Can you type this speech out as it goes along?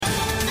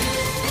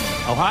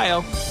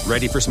Ohio,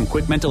 ready for some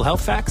quick mental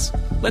health facts?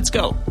 Let's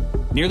go.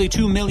 Nearly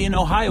 2 million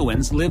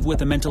Ohioans live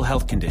with a mental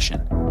health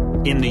condition.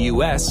 In the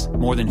U.S.,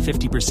 more than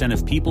 50%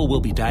 of people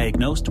will be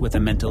diagnosed with a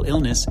mental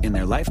illness in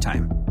their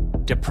lifetime.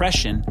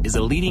 Depression is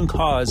a leading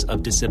cause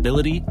of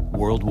disability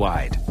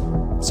worldwide.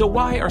 So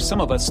why are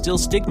some of us still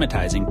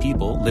stigmatizing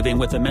people living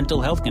with a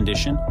mental health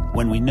condition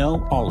when we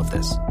know all of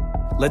this?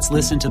 Let's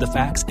listen to the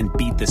facts and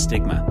beat the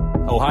stigma.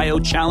 Ohio,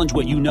 challenge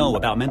what you know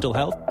about mental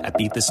health at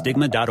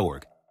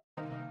beatthestigma.org.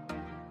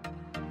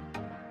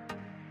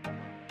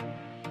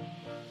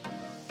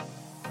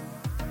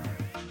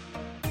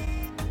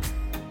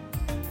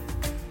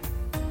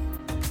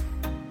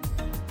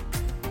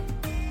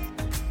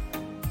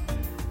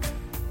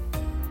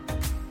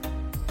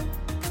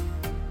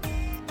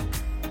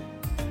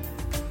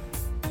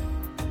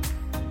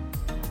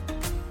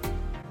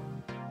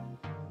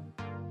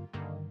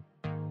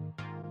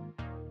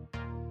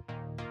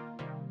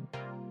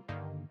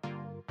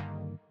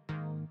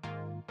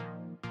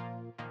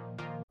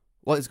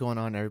 What is going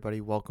on, everybody?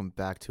 Welcome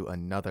back to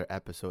another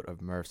episode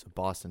of Murph's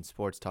Boston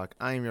Sports Talk.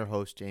 I am your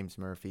host, James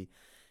Murphy,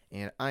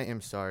 and I am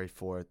sorry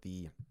for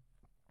the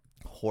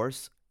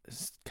hoarse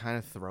kind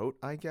of throat,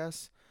 I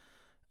guess.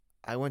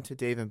 I went to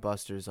Dave &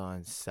 Buster's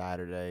on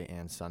Saturday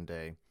and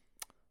Sunday.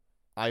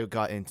 I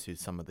got into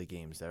some of the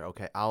games there.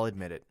 Okay, I'll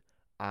admit it.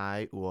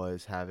 I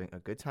was having a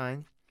good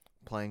time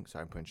playing.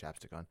 Sorry, I'm putting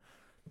chapstick on.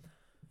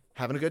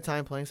 Having a good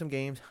time playing some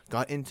games.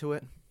 Got into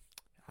it.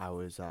 I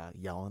was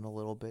yelling a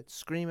little bit,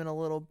 screaming a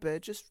little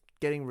bit, just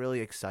getting really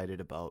excited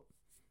about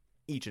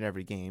each and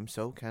every game.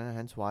 So kind of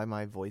hence why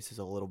my voice is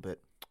a little bit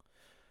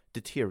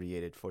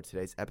deteriorated for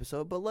today's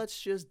episode. But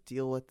let's just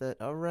deal with it.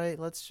 All right,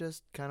 let's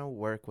just kind of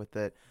work with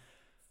it.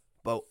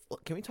 But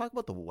can we talk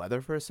about the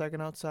weather for a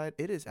second outside?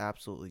 It is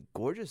absolutely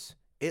gorgeous.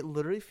 It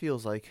literally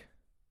feels like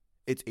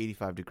it's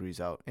 85 degrees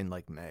out in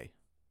like May.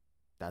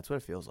 That's what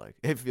it feels like.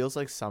 It feels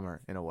like summer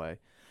in a way.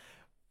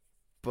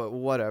 But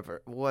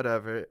whatever.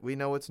 We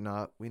know it's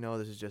not. We know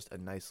this is just a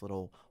nice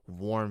little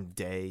warm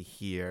day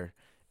here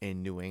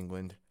in New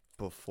England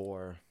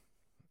before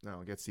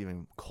it gets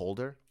even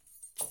colder.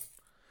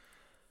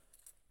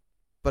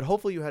 But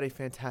hopefully you had a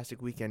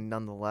fantastic weekend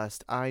nonetheless.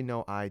 I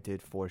know I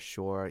did for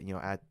sure.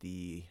 At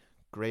the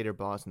Greater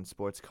Boston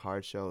Sports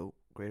Card Show,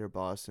 Greater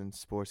Boston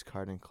Sports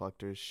Card and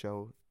Collectors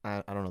Show.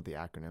 I don't know the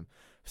acronym.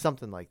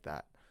 Something like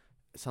that.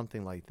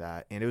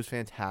 And it was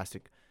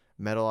fantastic.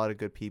 Met a lot of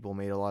good people,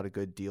 made a lot of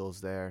good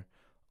deals there.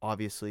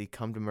 Obviously,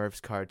 come to Murph's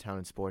Card Town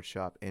and Sports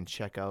Shop and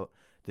check out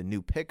the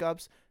new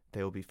pickups.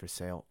 They will be for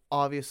sale.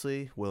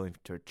 Obviously, willing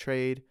to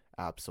trade,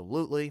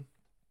 absolutely.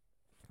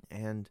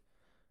 And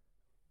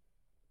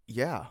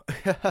yeah,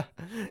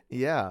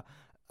 yeah.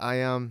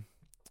 It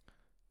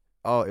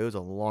was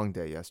a long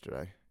day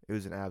yesterday. It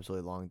was an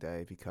absolutely long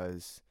day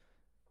because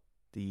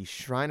the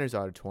Shriners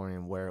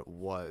Auditorium where it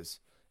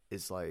was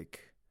is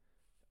like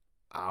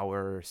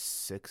hour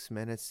 6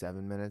 minutes,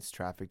 7 minutes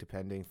traffic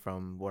depending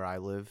from where I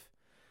live,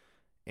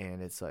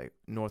 and it's like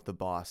north of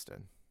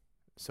Boston,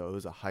 so it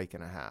was a hike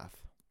and a half.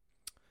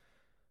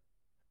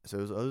 So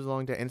it was a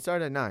long day, and it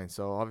started at 9,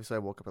 so obviously I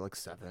woke up at like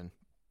 7,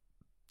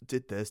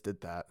 did this,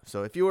 did that.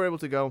 So if you were able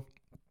to go,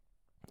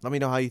 let me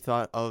know how you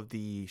thought of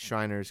the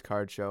Shriners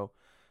Card Show.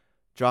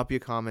 Drop your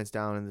comments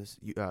down in this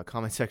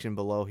comment section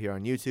below here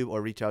on YouTube,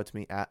 or reach out to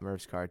me at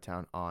Murph's Card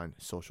Town on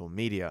social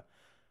media.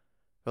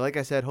 But like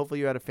I said, hopefully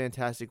you had a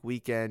fantastic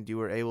weekend. You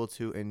were able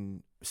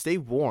to stay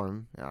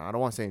warm. I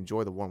don't want to say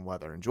enjoy the warm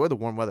weather. Enjoy the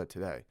warm weather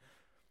today.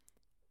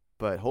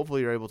 But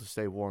hopefully you're able to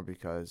stay warm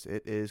because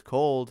it is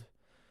cold.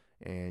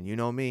 And you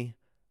know me,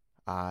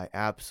 I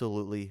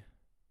absolutely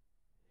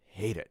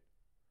hate it.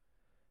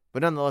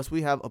 But nonetheless,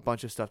 we have a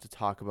bunch of stuff to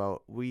talk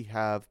about. We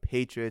have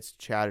Patriots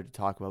chatter to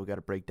talk about. We got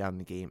to break down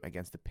the game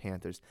against the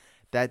Panthers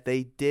that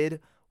they did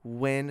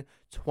win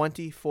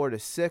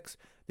 24-6.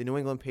 The New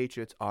England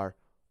Patriots are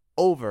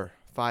over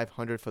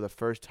 500 for the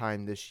first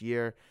time this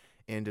year,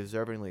 and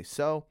deservingly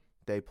so.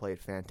 They played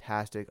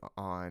fantastic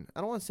I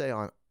don't want to say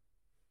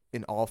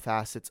in all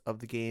facets of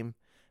the game,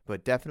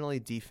 but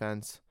definitely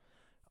defense.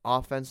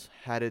 Offense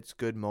had its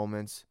good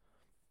moments.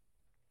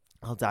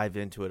 I'll dive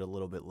into it a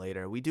little bit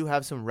later. We do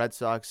have some Red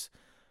Sox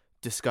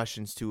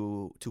discussions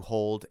to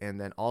hold, and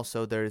then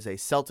also there is a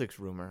Celtics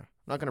rumor.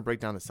 I'm not going to break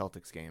down the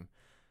Celtics game,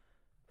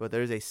 but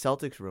there is a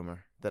Celtics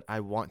rumor that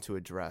I want to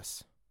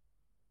address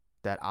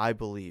that I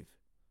believe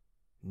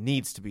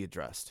needs to be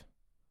addressed.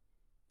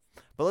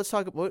 But let's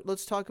talk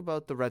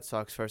about the Red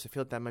Sox first. I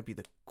feel like that might be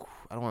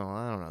I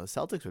don't know. The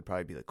Celtics would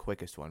probably be the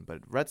quickest one,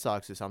 but Red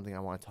Sox is something I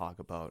want to talk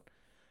about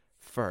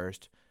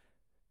first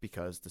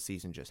because the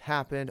season just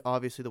happened.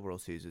 Obviously, the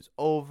World Series is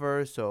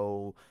over,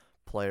 so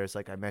players,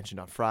 like I mentioned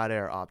on Friday,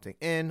 are opting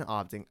in,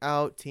 opting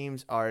out.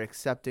 Teams are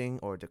accepting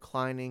or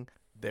declining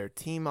their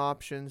team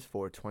options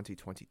for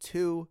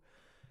 2022.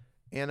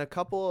 And a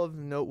couple of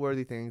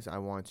noteworthy things I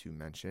want to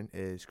mention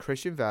is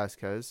Christian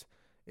Vazquez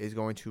is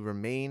going to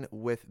remain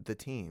with the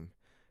team.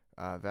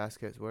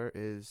 Vazquez, where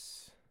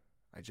is...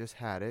 I just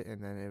had it,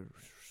 and then it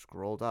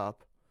scrolled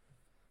up.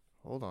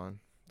 Hold on.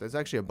 There's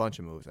actually a bunch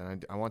of moves,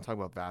 and I want to talk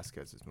about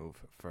Vazquez's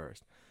move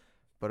first.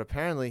 But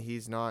apparently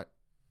he's not.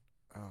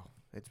 Oh,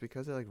 it's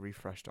because it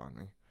refreshed on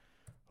me.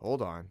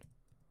 Hold on.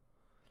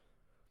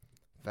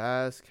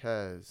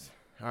 Vasquez.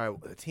 All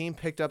right, the team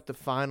picked up the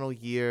final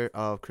year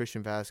of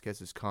Christian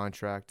Vasquez's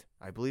contract.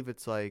 I believe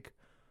it's it's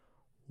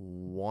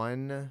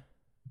 $7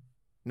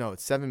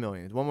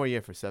 million. It's one more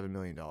year for $7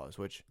 million,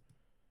 which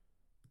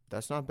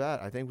that's not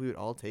bad. I think we would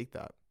all take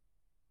that.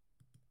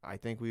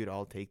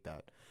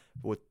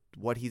 With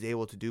what he's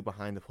able to do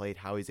behind the plate,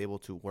 how he's able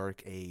to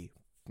work a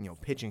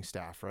pitching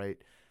staff, right?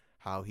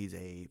 How he's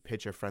a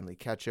pitcher-friendly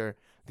catcher.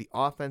 The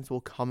offense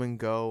will come and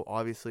go.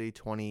 Obviously,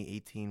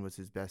 2018 was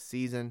his best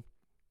season.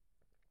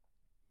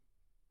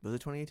 Was it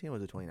 2018 or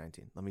was it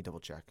 2019? Let me double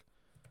check.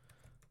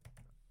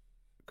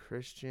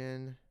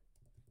 Christian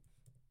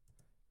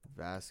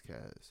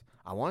Vasquez.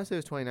 I want to say it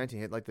was 2019.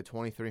 He hit the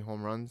 23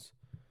 home runs.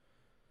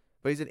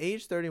 But he's an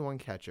age 31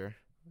 catcher.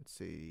 Let's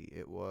see.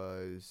 It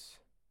was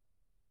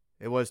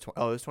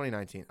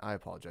 2019. I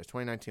apologize.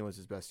 2019 was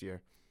his best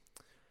year.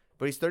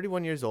 But he's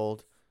 31 years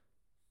old.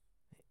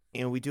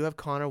 And we do have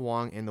Connor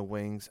Wong in the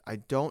wings. I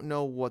don't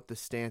know what the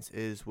stance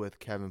is with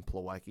Kevin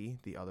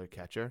Plawecki, the other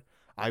catcher.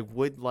 I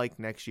would like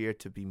next year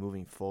to be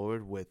moving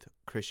forward with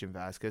Christian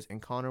Vasquez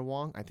and Connor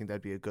Wong. I think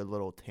that'd be a good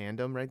little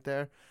tandem right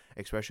there,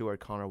 especially where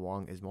Connor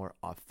Wong is more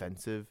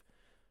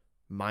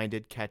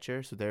offensive-minded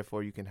catcher. So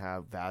therefore, you can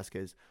have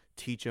Vasquez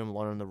teach him,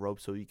 learn the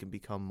ropes, so you can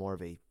become more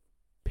of a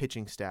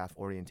pitching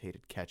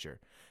staff-orientated catcher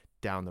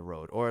down the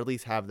road, or at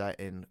least have that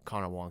in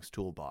Connor Wong's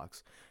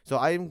toolbox. So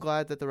I am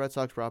glad that the Red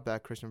Sox brought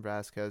back Christian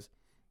Vasquez.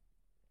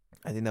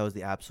 I think that was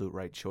the absolute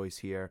right choice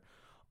here.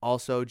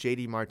 Also,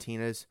 JD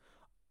Martinez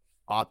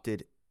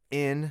opted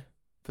in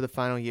for the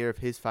final year of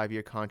his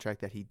 5-year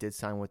contract that he did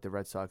sign with the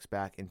Red Sox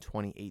back in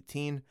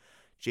 2018.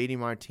 JD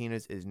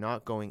Martinez is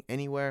not going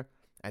anywhere.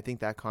 I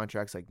think that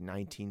contract's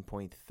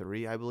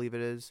 19.3, I believe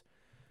it is.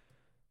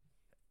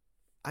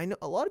 I know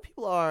a lot of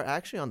people are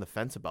actually on the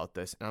fence about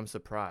this, and I'm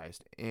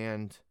surprised.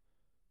 And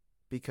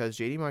because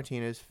JD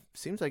Martinez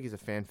seems like he's a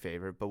fan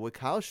favorite, but with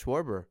Kyle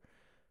Schwarber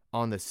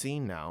on the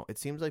scene now, it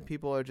seems like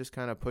people are just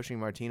kind of pushing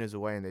Martinez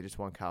away and they just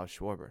want Kyle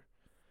Schwarber.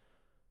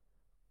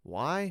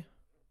 Why?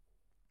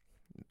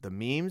 The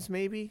memes,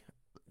 maybe?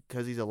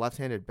 Because he's a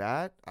left-handed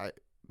bat?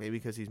 Maybe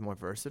because he's more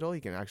versatile. He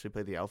can actually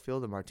play the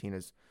outfield, and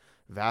Martinez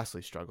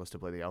vastly struggles to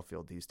play the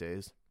outfield these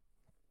days.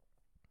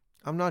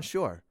 I'm not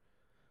sure.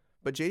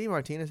 But JD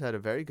Martinez had a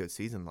very good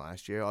season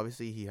last year.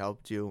 Obviously, he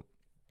helped you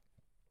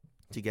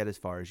to get as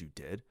far as you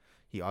did.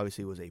 He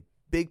obviously was a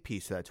big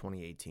piece of that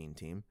 2018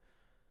 team.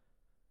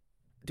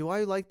 Do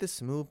I like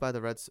this move by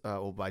the Reds?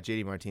 By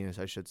JD Martinez,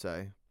 I should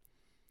say.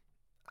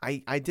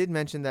 I did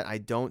mention that I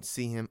don't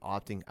see him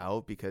opting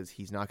out because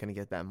he's not going to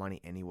get that money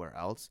anywhere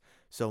else.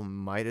 So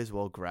might as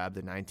well grab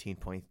the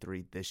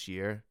 19.3 this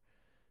year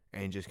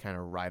and just kind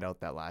of ride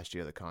out that last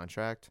year of the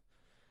contract.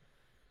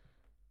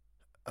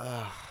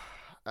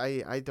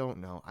 I don't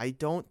know. I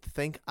don't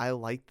think I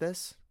like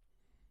this.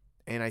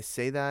 And I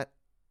say that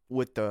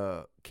with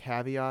the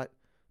caveat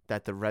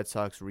that the Red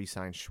Sox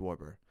re-sign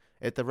Schwarber.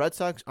 If the Red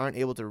Sox aren't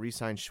able to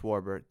re-sign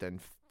Schwarber, then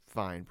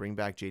fine, bring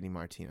back JD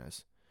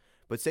Martinez.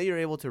 But say you're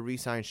able to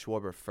re-sign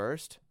Schwarber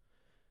first,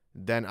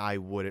 then I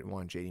wouldn't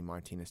want JD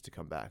Martinez to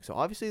come back. So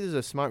obviously this is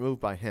a smart move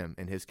by him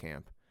in his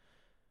camp.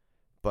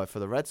 But for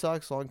the Red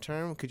Sox long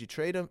term, could you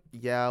trade him?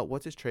 Yeah,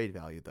 what's his trade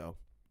value though?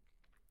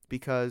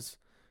 Because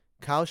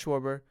Kyle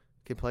Schwarber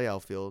can play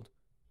outfield.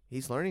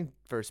 He's learning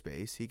first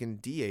base. He can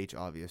DH,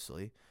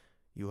 obviously.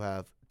 You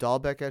have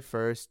Dahlbeck at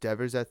first,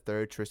 Devers at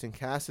third, Tristan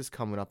Casas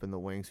coming up in the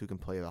wings who can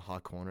play the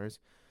hot corners.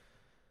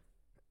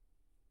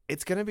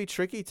 It's going to be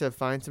tricky to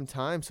find some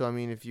time. So, I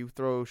mean, if you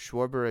throw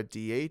Schwarber at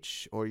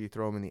DH or you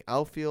throw him in the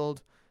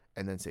outfield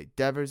and then say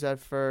Devers at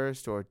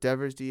first or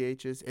Devers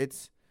DHs,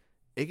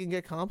 it can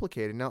get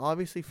complicated. Now,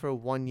 obviously, for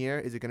 1 year,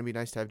 is it going to be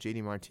nice to have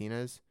JD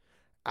Martinez?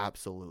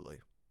 Absolutely.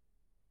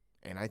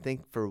 And I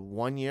think for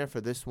 1 year,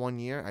 for this 1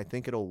 year, I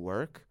think it'll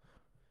work.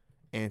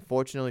 And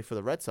fortunately for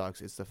the Red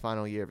Sox, it's the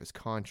final year of his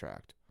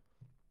contract.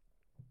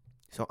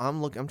 So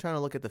I'm trying to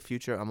look at the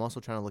future. I'm also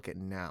trying to look at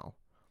now.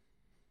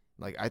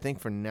 I think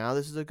for now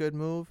this is a good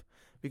move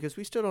because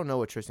we still don't know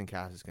what Tristan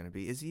Casas is going to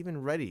be. Is he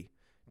even ready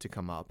to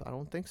come up? I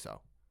don't think so.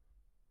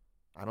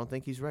 I don't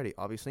think he's ready.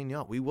 Obviously,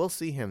 no. We will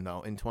see him,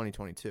 though, in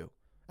 2022.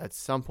 At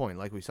some point,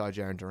 like we saw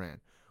Jarren Duran.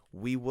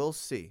 We will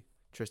see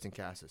Tristan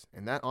Casas.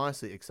 And that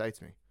honestly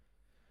excites me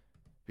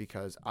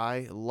because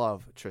I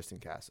love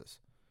Tristan Casas.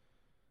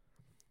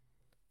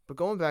 But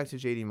going back to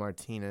JD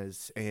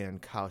Martinez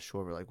and Kyle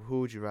Schwarber,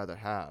 who would you rather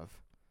have?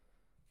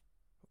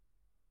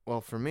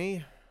 Well, for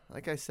me,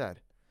 like I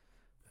said,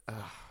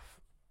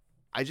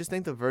 I just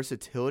think the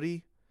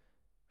versatility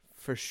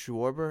for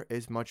Schwarber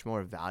is much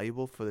more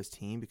valuable for this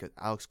team because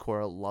Alex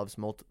Cora loves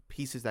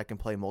pieces that can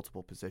play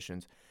multiple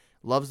positions,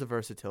 loves the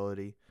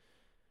versatility.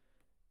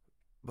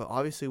 But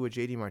obviously with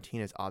JD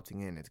Martinez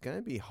opting in, it's going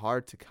to be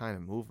hard to kind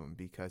of move him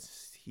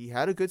because he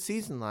had a good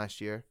season last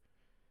year,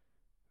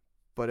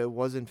 but it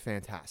wasn't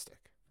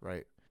fantastic,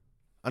 right?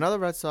 Another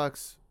Red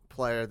Sox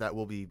player that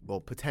will be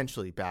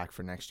potentially back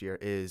for next year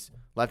is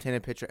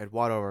left-handed pitcher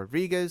Eduardo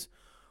Rodriguez,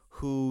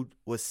 who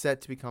was set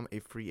to become a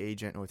free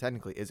agent, or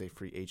technically is a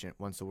free agent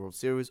once the World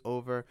Series is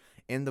over,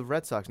 and the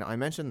Red Sox. Now, I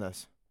mentioned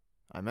this,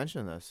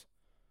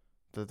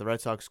 that the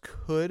Red Sox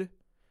could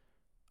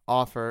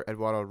offer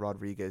Eduardo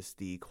Rodriguez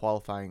the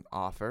qualifying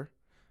offer,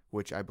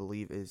 which I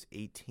believe is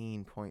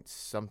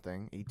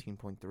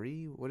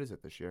 18.3, what is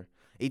it this year?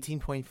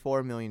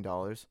 $18.4 million.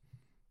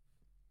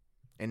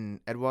 And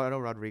Eduardo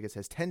Rodriguez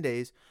has 10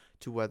 days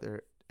to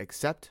whether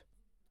accept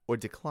or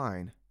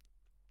decline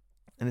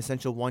an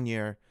essential 1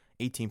 year,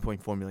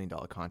 $18.4 million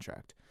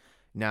contract.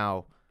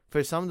 Now,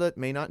 for some that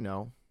may not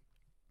know,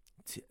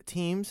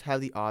 teams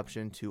have the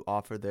option to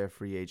offer their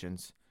free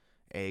agents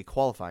a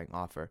qualifying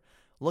offer.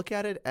 Look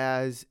at it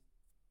as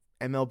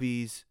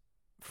MLB's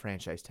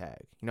franchise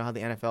tag. You know how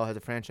the NFL has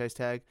a franchise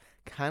tag?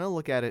 Kind of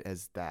look at it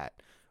as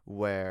that,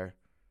 where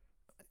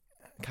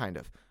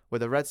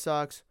the Red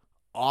Sox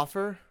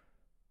offer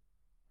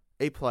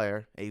a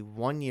player a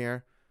 1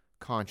 year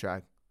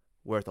contract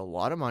worth a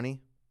lot of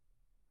money,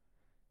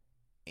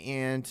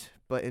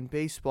 but in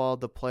baseball,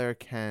 the player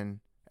can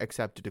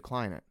accept or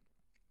decline it.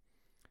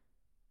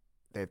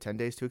 They have 10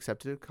 days to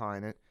accept or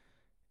decline it.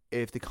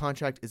 If the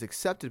contract is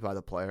accepted by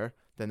the player,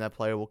 then that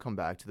player will come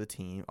back to the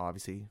team.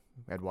 Obviously,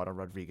 Eduardo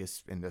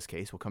Rodriguez, in this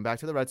case, will come back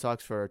to the Red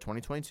Sox for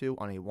 2022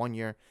 on a 1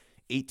 year,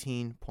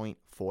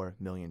 $18.4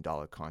 million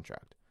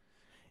contract.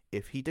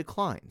 If he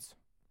declines,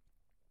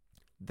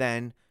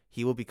 then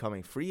he will become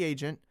a free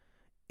agent,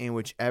 and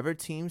whichever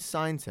team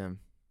signs him,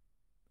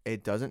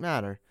 it doesn't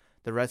matter,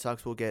 the Red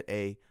Sox will get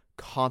a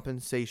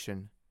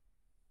compensation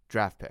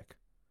draft pick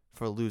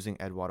for losing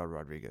Eduardo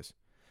Rodriguez.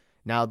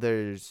 Now,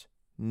 there's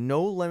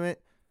no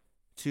limit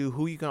to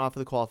who you can offer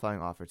the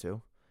qualifying offer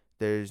to.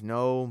 There's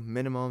no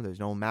minimum. There's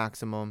no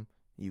maximum.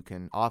 You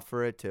can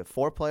offer it to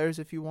 4 players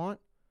if you want.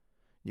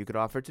 You could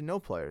offer it to no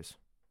players.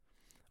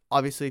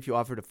 Obviously, if you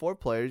offer to 4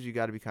 players, you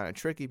got to be kind of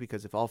tricky,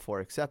 because if all 4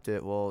 accept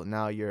it, well,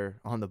 now you're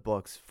on the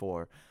books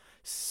for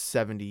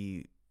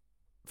 $74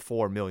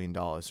 million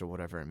or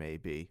whatever it may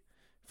be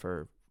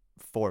for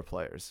 4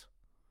 players.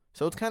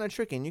 So it's kind of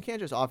tricky, and you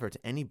can't just offer it to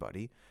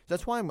anybody.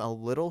 That's why I'm a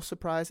little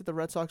surprised that the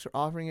Red Sox are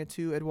offering it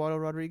to Eduardo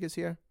Rodriguez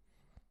here.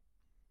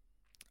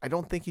 I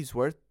don't think he's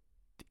worth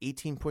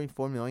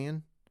 $18.4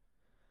 million,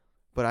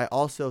 but I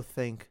also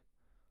think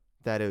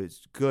that it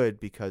was good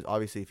because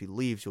obviously if he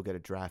leaves, you'll get a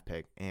draft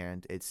pick,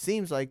 and it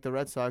seems like the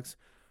Red Sox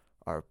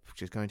are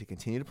just going to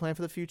continue to plan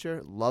for the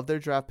future, love their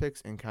draft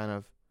picks, and kind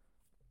of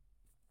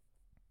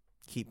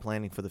keep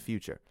planning for the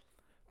future.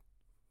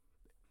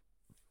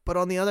 But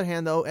on the other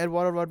hand, though,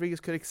 Eduardo Rodriguez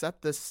could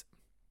accept this,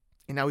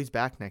 and now he's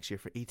back next year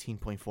for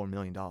 $18.4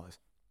 million.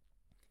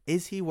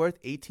 Is he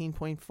worth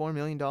 $18.4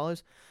 million?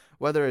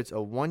 Whether it's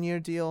a 1 year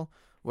deal,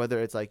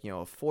 whether it's like,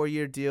 a 4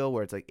 year deal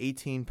where it's like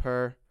 18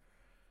 per.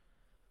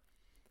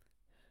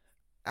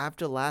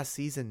 After last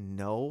season,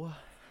 no.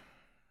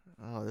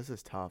 Oh, this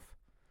is tough.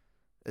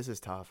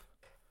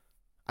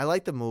 I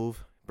like the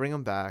move. Bring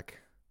him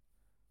back.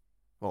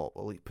 Well,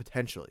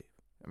 potentially.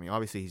 I mean,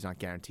 obviously he's not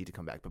guaranteed to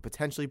come back, but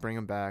potentially bring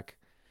him back.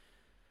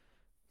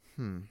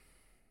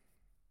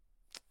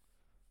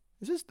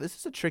 This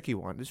is a tricky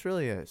one. This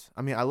really is.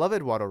 I mean, I love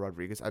Eduardo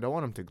Rodriguez. I don't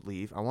want him to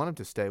leave. I want him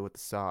to stay with the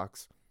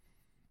Sox.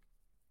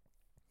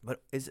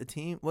 But is a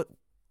team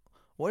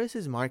what is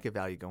his market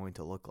value going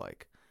to look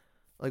like?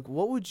 Like,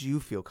 what would you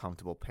feel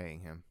comfortable paying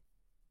him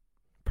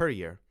per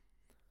year?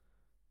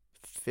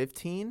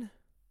 15?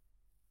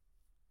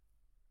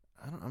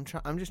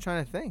 I'm just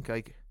trying to think.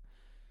 Like,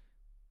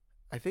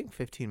 I think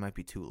 15 might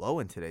be too low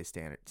in today's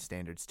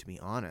standards, to be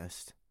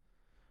honest.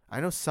 I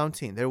know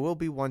there will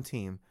be one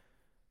team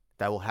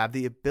that will have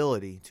the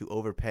ability to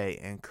overpay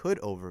and could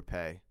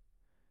overpay,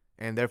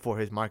 and therefore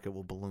his market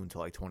will balloon to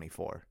like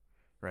 24,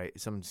 right?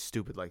 Something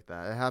stupid like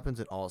that. It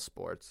happens in all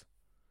sports.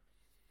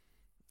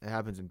 It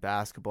happens in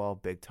basketball,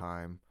 big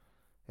time.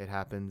 It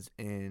happens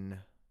in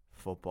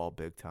football,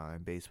 big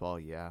time. Baseball,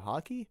 yeah.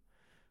 Hockey?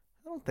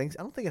 I don't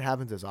think it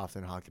happens as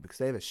often in hockey because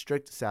they have a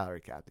strict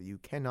salary cap that you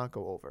cannot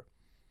go over.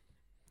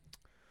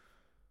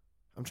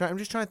 I'm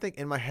just trying to think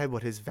in my head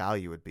what his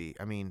value would be.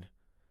 I mean,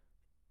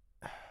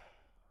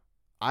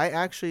 I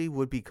actually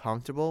would be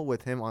comfortable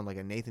with him on like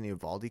a Nathan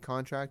Eovaldi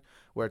contract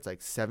where it's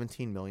like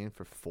 $17 million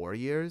for 4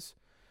 years,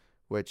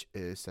 which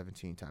is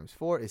 17 times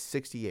 4 is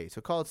 68.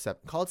 So call it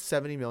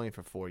 $70 million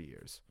for 4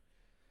 years.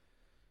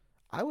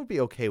 I would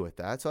be okay with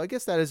that. So I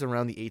guess that is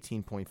around the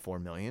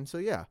 $18.4 million. So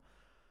yeah.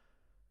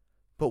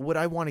 But would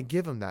I want to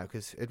give him that?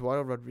 Because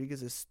Eduardo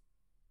Rodriguez is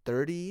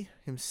 30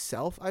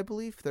 himself, I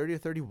believe. 30 or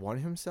 31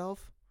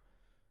 himself.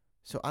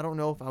 So I don't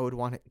know if I would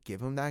want to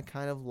give him that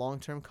kind of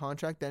long-term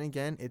contract. Then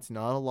again, it's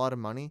not a lot of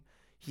money.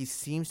 He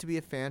seems to be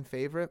a fan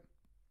favorite.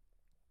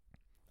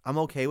 I'm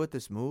okay with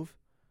this move,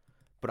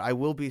 but I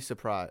will be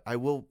surprised.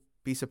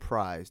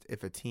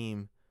 If a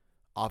team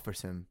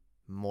offers him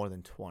more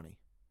than 20.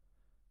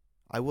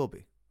 I will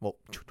be. Well,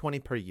 20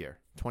 per year.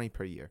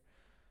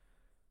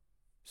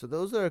 So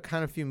those are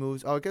kind of few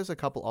moves. Oh, I guess a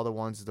couple other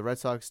ones. The Red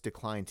Sox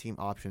declined team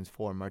options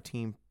for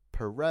Martin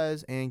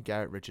Perez and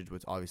Garrett Richards,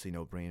 was obviously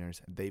no-brainers.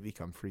 They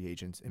become free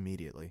agents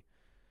immediately.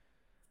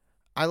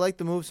 I like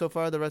the move so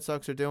far the Red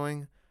Sox are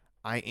doing.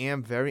 I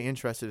am very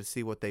interested to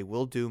see what they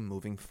will do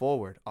moving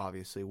forward,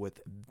 obviously,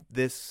 with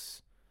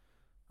this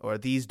or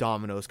these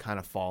dominoes kind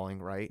of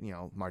falling, right?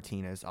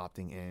 Martinez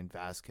opting in,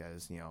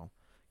 Vasquez,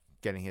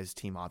 getting his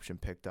team option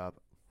picked up,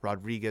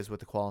 Rodriguez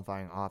with the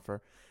qualifying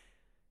offer.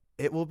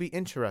 It will be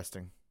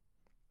interesting.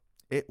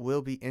 It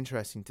will be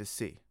interesting to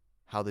see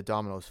how the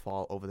dominoes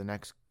fall over the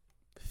next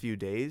few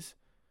days,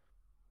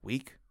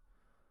 week.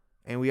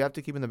 And we have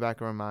to keep in the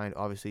back of our mind,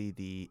 obviously,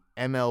 the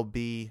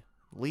MLB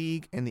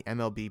League and the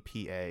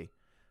MLBPA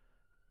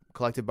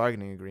collective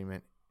bargaining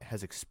agreement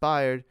has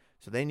expired,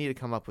 so they need to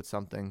come up with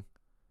something.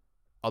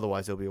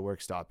 Otherwise, there'll be a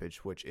work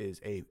stoppage, which is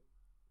a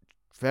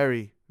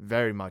very,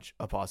 very much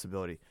a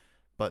possibility.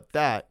 But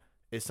that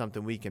is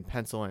something we can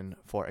pencil in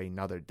for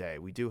another day.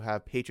 We do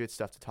have Patriots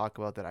stuff to talk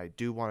about that I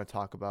do want to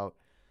talk about.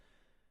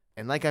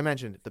 And like I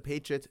mentioned, the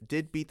Patriots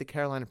did beat the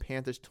Carolina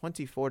Panthers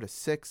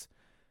 24-6,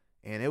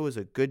 and it was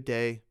a good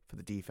day for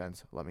the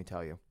defense, let me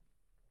tell you.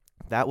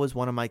 That was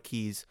one of my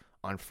keys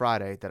on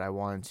Friday that I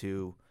wanted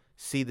to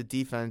see the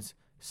defense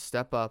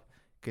step up,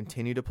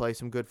 continue to play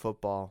some good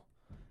football,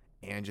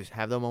 and just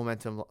have the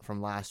momentum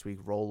from last week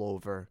roll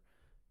over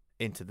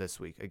into this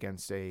week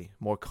against a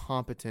more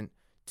competent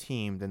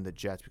team than the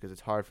Jets, because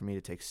it's hard for me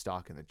to take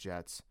stock in the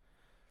Jets.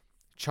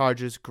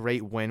 Chargers,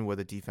 great win where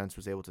the defense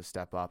was able to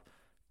step up.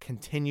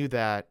 Continue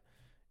that,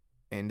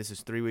 and this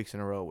is 3 weeks in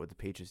a row where the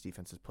Patriots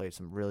defense has played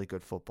some really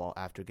good football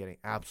after getting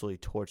absolutely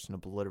torched and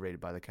obliterated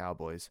by the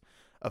Cowboys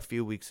a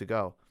few weeks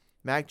ago.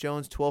 Mac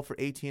Jones, 12 for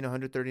 18,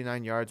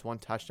 139 yards, 1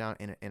 touchdown,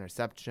 and an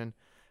interception.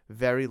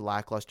 Very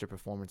lackluster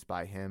performance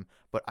by him,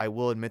 but I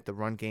will admit the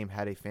run game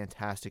had a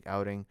fantastic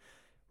outing.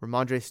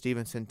 Ramondre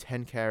Stevenson,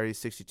 10 carries,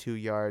 62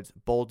 yards.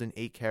 Bolden,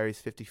 8 carries,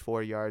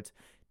 54 yards.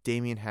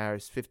 Damian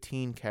Harris,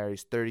 15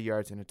 carries, 30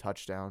 yards, and a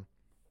touchdown.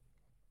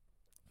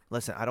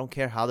 Listen, I don't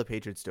care how the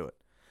Patriots do it,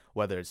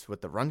 whether it's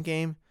with the run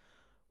game,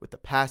 with the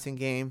passing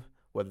game,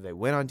 whether they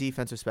win on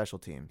defense or special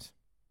teams.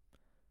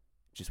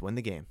 Just win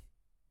the game,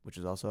 which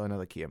is also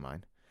another key of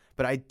mine.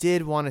 But I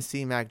did want to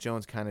see Mac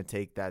Jones kind of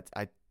take that.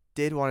 I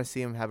did want to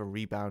see him have a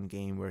rebound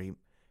game where he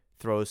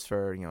throws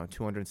for,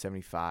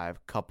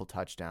 275, couple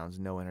touchdowns,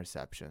 no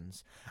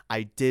interceptions.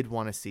 I did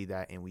want to see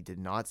that, and we did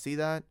not see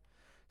that.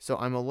 So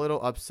I'm a little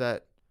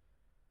upset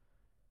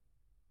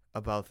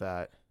about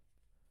that.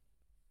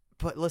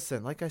 But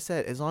listen, like I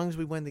said, as long as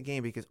we win the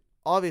game, because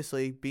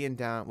obviously being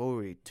down,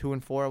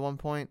 2-4 at one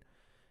point,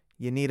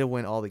 you need to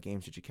win all the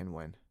games that you can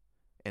win.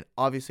 And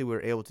obviously we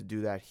were able to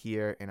do that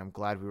here, and I'm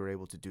glad we were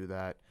able to do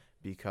that,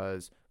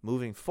 because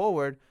moving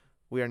forward,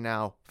 we are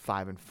now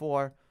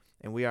 5-4,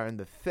 and we are in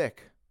the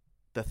thick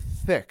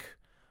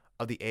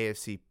of the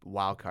AFC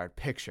wildcard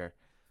picture.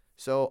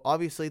 So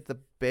obviously the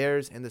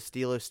Bears and the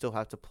Steelers still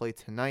have to play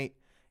tonight,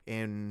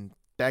 and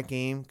that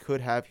game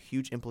could have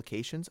huge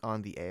implications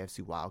on the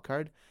AFC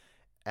wildcard,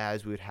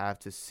 as we would have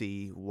to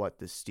see what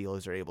the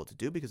Steelers are able to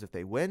do, because if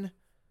they win,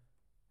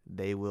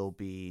 they will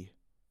be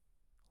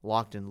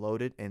locked and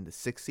loaded in the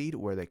 6th seed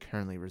where they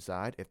currently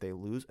reside. If they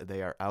lose,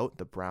 they are out.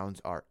 The Browns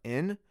are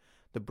in.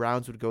 The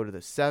Browns would go to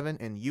the 7,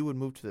 and you would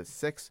move to the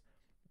 6.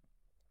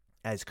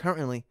 As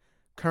currently,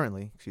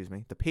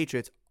 the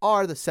Patriots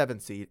are the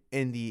 7th seed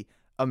in the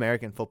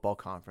American Football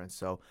Conference.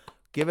 So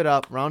give it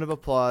up. Round of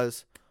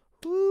applause.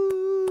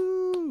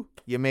 Woo!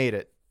 You made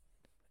it.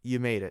 You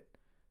made it.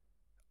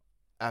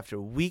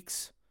 After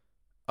weeks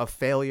of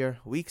failure,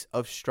 weeks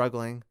of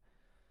struggling,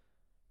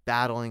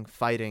 battling,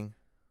 fighting,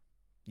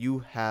 you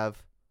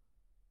have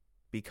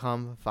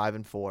become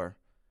 5-4,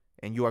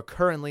 and you are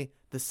currently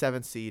the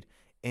 7th seed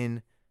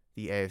in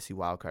the AFC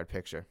wildcard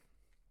picture,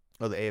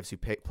 or the AFC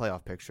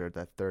playoff picture,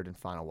 that third and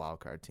final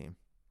wildcard team,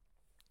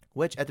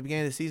 which at the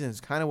beginning of the season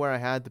is kind of where I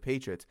had the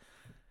Patriots.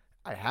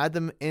 I had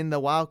them in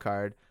the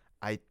wildcard,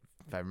 if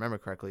I remember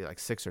correctly, like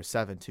 6 or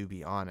 7, to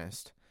be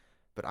honest.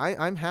 But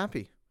I'm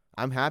happy.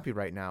 I'm happy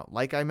right now.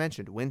 Like I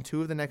mentioned, win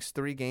 2 of the next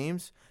 3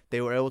 games.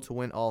 They were able to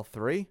win all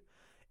 3.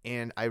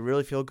 And I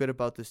really feel good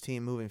about this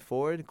team moving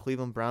forward.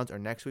 Cleveland Browns are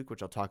next week,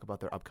 which I'll talk about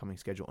their upcoming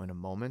schedule in a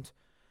moment.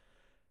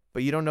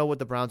 But you don't know what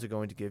the Browns are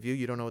going to give you.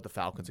 You don't know what the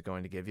Falcons are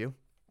going to give you.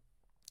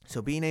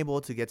 So being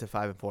able to get to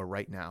 5-4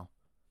 right now,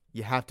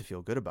 you have to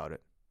feel good about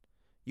it.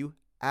 You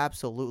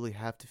absolutely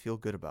have to feel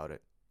good about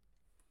it.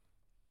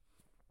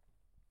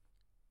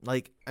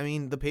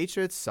 The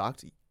Patriots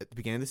sucked at the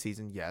beginning of the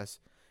season, yes,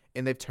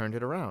 and they've turned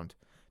it around.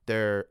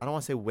 I don't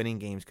want to say winning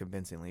games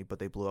convincingly, but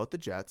they blew out the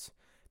Jets.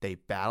 They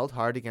battled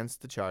hard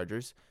against the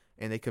Chargers,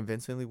 and they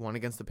convincingly won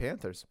against the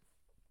Panthers.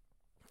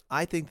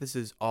 I think this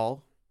is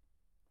all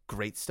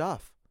great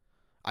stuff.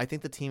 I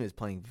think the team is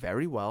playing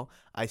very well.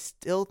 I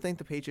still think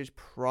the Patriots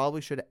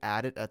probably should have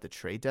added at the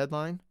trade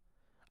deadline.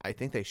 I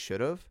think they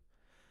should have.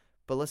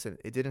 But listen,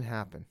 it didn't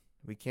happen.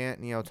 We can't,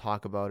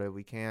 talk about it.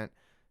 We can't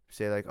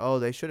say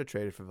they should have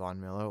traded for Von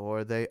Miller,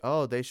 or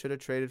they should have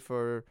traded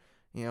for,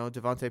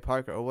 Devontae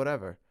Parker or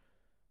whatever.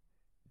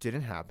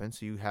 Didn't happen.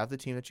 So you have the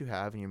team that you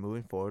have, and you're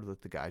moving forward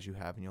with the guys you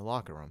have in your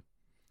locker room.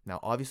 Now,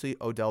 obviously,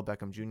 Odell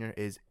Beckham Jr.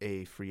 is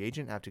a free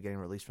agent after getting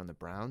released from the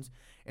Browns,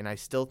 and I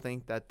still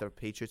think that the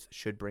Patriots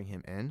should bring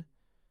him in.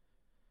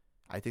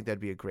 I think that'd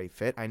be a great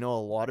fit. I know a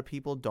lot of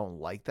people don't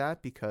like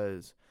that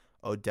because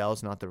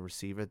Odell's not the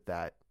receiver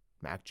that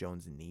Mac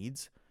Jones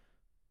needs.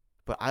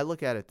 But I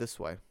look at it this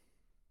way.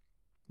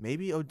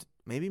 Maybe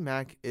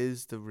Mac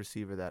is the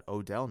receiver that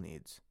Odell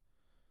needs.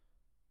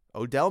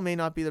 Odell may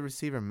not be the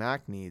receiver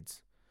Mac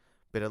needs,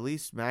 but at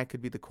least Mac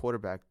could be the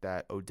quarterback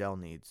that Odell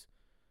needs.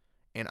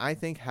 And I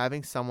think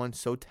having someone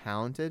so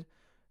talented,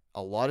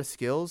 a lot of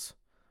skills,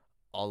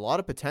 a lot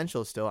of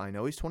potential still. I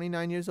know he's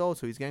 29 years old,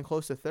 so he's getting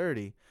close to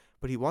 30,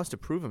 but he wants to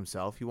prove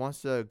himself. He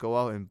wants to go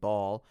out and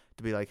ball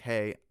to be like,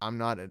 hey, I'm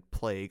not a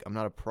plague. I'm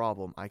not a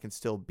problem. I can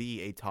still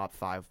be a top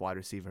 5 wide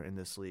receiver in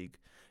this league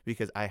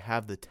because I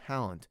have the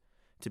talent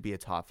to be a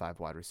top 5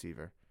 wide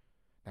receiver.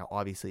 Now,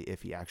 obviously,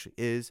 if he actually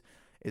is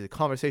a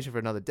conversation for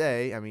another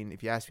day. I mean,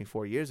 if you asked me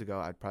 4 years ago,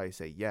 I'd probably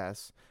say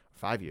yes,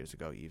 5 years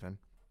ago even.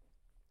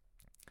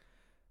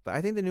 But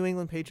I think the New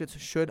England Patriots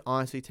should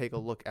honestly take a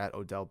look at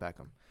Odell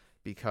Beckham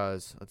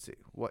because, let's see,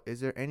 what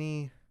is there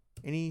any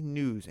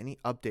news, any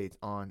updates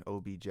on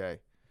OBJ?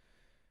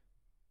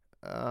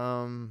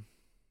 I'm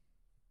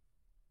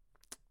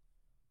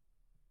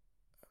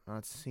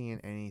not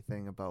seeing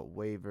anything about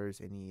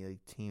waivers, any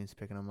teams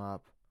picking him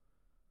up,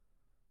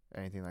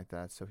 anything like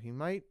that. So he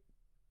might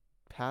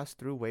pass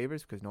through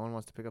waivers because no one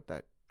wants to pick up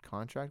that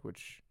contract,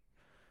 which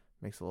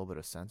makes a little bit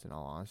of sense in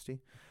all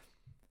honesty.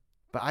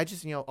 But I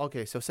just,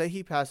 okay, so say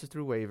he passes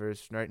through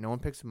waivers, right? No one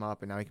picks him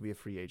up, and now he can be a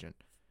free agent.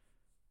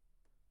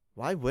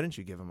 Why wouldn't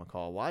you give him a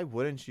call? Why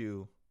wouldn't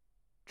you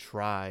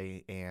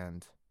try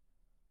and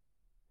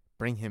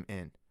bring him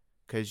in?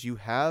 Because you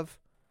have,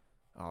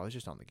 I was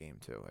just on the game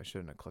too. I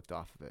shouldn't have clicked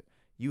off of it.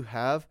 You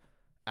have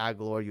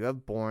Aguilar, you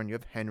have Bourne, you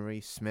have Henry,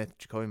 Smith,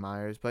 Jacoby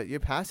Myers, but your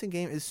passing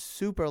game is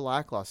super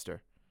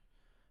lackluster.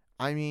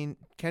 I mean,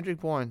 Kendrick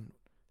Bourne,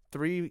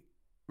 3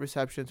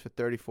 receptions for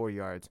 34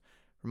 yards.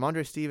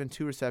 Ramondre Stevenson,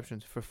 2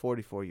 receptions for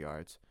 44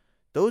 yards.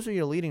 Those are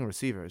your leading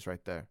receivers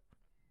right there.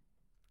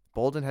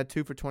 Bolden had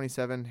 2 for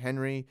 27.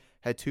 Henry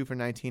had 2 for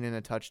 19 and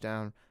a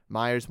touchdown.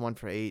 Myers 1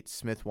 for 8.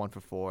 Smith 1 for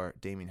 4.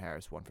 Damian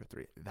Harris 1 for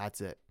 3. That's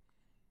it.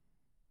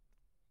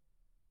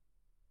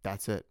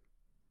 That's it.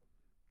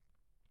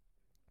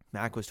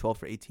 Mac was 12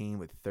 for 18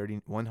 with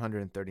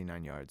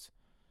 139 yards.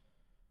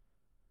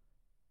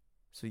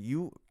 So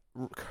you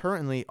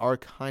currently are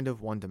kind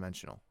of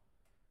one-dimensional.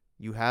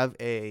 You have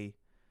a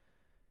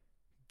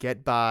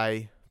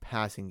get-by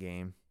passing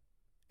game,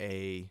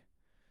 a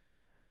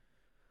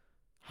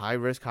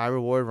high-risk,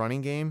 high-reward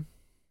running game.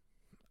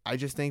 I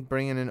just think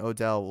bringing in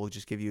Odell will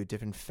just give you a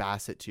different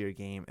facet to your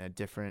game and a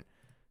different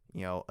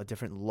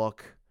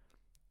look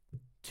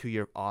to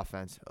your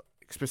offense,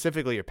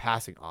 specifically your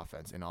passing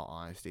offense, in all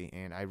honesty.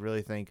 And I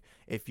really think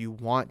if you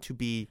want to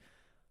be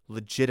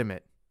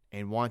legitimate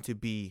and want to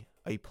be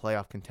a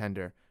playoff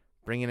contender,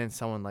 bringing in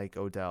someone like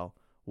Odell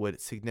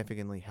would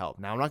significantly help.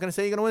 Now, I'm not going to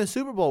say you're going to win a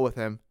Super Bowl with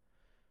him,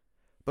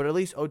 but at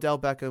least Odell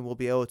Beckham will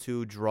be able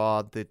to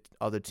draw the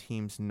other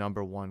team's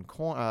number one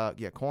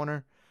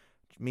corner.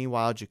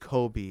 Meanwhile,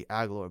 Jacoby,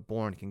 Aguilar,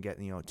 Bourne can get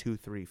 2,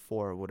 3,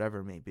 4, whatever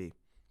it may be,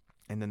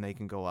 and then they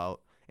can go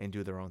out and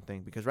do their own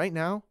thing. Because right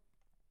now,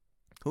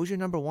 who's your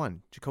number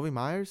one? Jacoby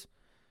Myers?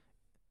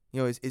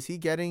 Is he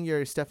getting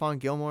your Stephon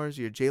Gilmore's,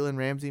 your Jalen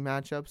Ramsey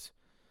matchups?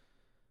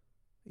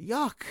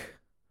 Yuck.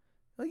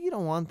 You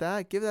don't want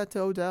that. Give that to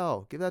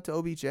Odell. Give that to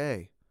OBJ.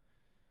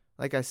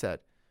 Like I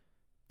said,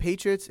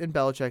 Patriots and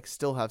Belichick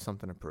still have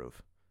something to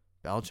prove.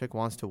 Belichick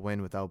wants to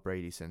win without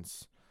Brady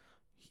since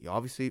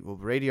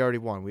Brady already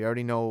won. We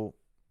already know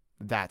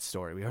that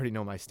story. We already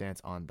know my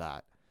stance on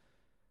that.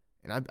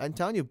 And I'm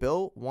telling you,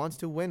 Bill wants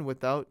to win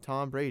without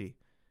Tom Brady.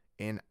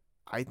 And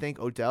I think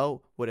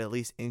Odell would at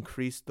least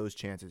increase those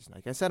chances.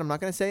 Like I said, I'm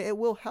not going to say it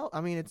will help.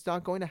 I mean, it's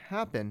not going to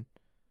happen.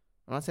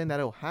 I'm not saying that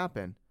it will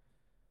happen.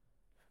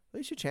 At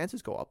least your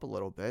chances go up a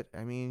little bit.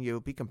 I mean, you'll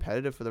be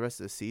competitive for the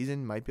rest of the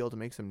season. Might be able to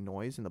make some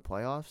noise in the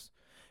playoffs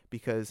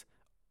because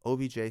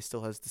OBJ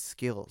still has the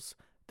skills,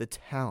 the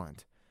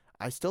talent.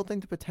 I still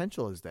think the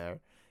potential is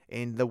there.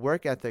 And the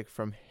work ethic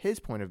from his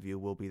point of view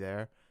will be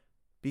there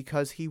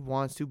because he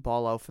wants to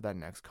ball out for that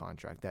next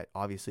contract that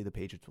obviously the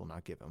Patriots will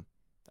not give him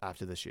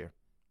after this year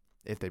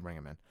if they bring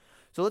him in.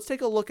 So let's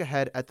take a look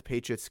ahead at the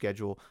Patriots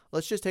schedule.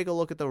 Let's just take a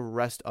look at the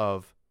rest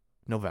of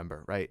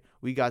November, right?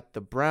 We got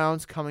the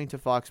Browns coming to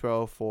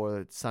Foxborough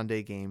for the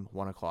Sunday game,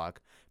 1 o'clock.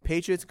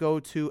 Patriots go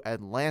to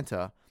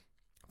Atlanta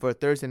for a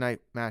Thursday night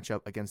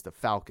matchup against the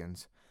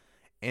Falcons.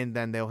 And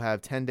then they'll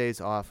have 10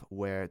 days off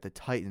where the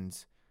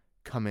Titans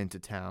come into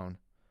town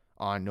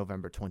on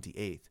November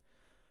 28th.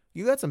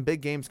 You got some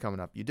big games coming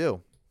up. You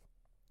do.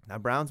 Now,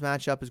 Browns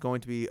matchup is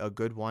going to be a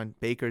good one.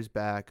 Baker's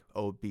back.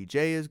 OBJ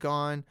is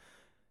gone.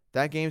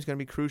 That game is going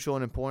to be crucial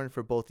and important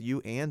for both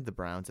you and the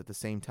Browns at the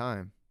same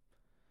time.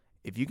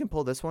 If you can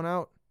pull this one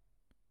out,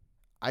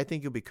 I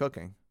think you'll be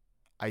cooking.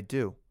 I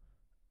do.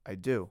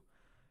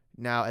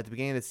 Now, at the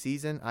beginning of the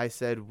season, I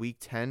said week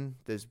 10,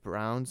 this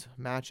Browns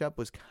matchup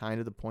was kind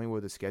of the point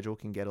where the schedule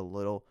can get a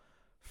little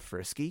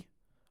frisky,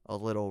 a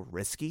little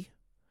risky,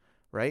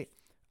 right?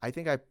 I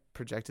think I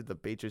projected the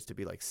Patriots to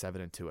be like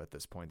 7-2 at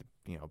this point,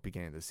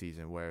 beginning of the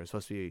season, where it was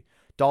supposed to be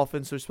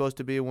Dolphins were supposed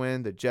to be a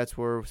win, the Jets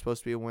were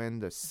supposed to be a win,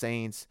 the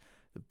Saints,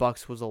 the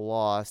Bucks was a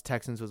loss,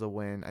 Texans was a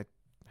win. I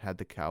had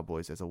the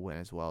Cowboys as a win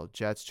as well.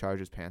 Jets,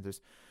 Chargers,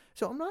 Panthers.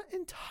 So I'm not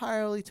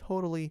entirely,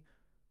 totally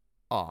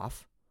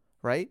off,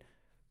 right?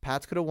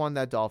 Pats could have won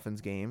that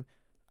Dolphins game.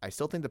 I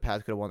still think the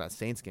Pats could have won that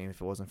Saints game if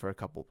it wasn't for a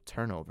couple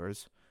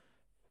turnovers.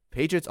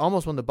 Patriots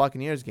almost won the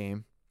Buccaneers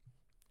game,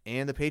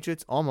 and the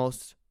Patriots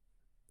almost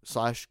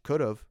 /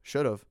 could have,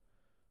 should have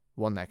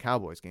won that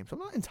Cowboys game. So I'm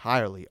not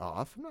entirely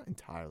off.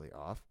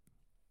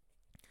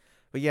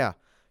 But yeah,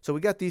 so we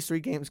got these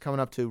 3 games coming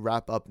up to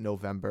wrap up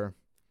November.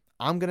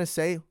 I'm going to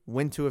say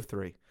win 2 of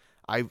 3.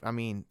 I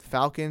mean,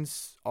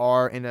 Falcons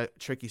are in a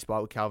tricky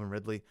spot with Calvin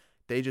Ridley.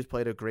 They just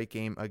played a great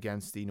game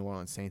against the New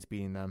Orleans Saints,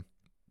 beating them.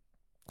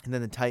 And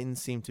then the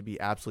Titans seem to be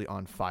absolutely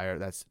on fire.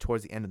 That's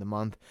towards the end of the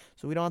month.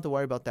 So we don't have to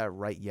worry about that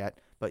right yet.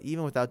 But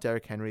even without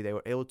Derrick Henry, they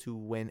were able to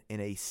win in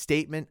a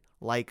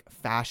statement-like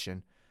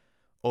fashion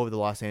over the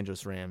Los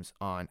Angeles Rams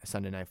on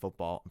Sunday Night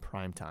Football in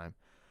primetime.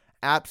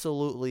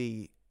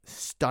 Absolutely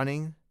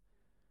stunning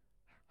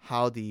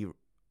how the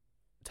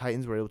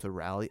Titans were able to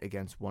rally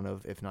against one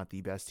of, if not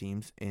the best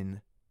teams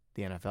in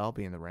the NFL,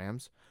 being the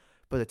Rams.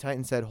 But the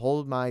Titans said,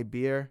 hold my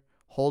beer,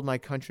 hold my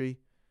country,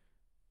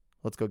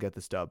 let's go get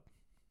this dub.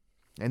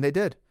 And they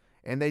did.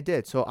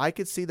 So I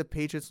could see the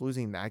Patriots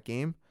losing that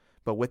game,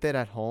 but with it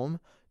at home,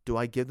 do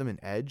I give them an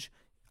edge?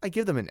 I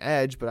give them an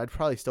edge, but I'd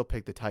probably still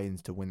pick the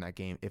Titans to win that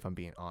game if I'm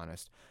being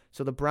honest.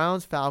 So the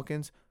Browns,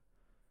 Falcons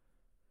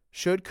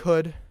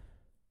could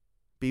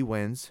be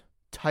wins.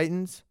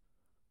 Titans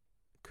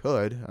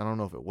could. I don't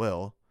know if it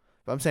will.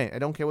 But I'm saying I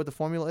don't care what the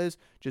formula is.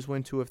 Just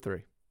win 2 of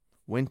 3.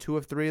 Win 2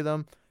 of 3 of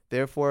them.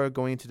 Therefore,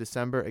 going into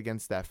December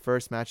against that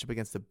first matchup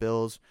against the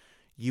Bills,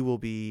 you will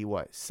be,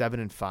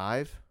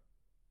 7-5?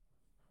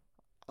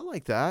 I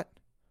like that.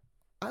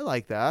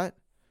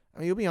 I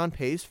mean, you'll be on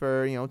pace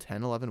for,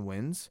 10, 11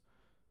 wins.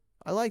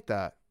 I like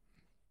that.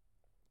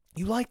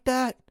 You like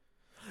that?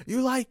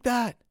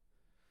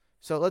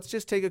 So let's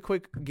just take a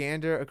quick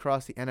gander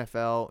across the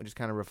NFL and just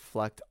kind of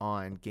reflect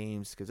on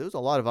games, because there was a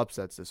lot of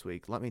upsets this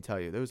week. Let me tell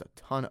you, there was a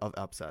ton of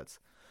upsets.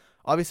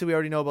 Obviously, we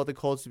already know about the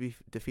Colts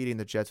defeating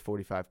the Jets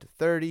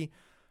 45-30.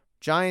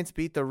 Giants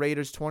beat the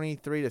Raiders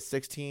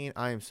 23-16.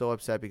 I am so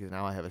upset because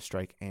now I have a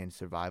strike and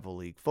survival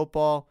league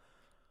football.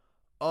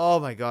 Oh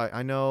my God.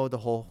 I know the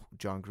whole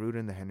John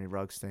Gruden, the Henry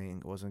Ruggs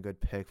thing wasn't a good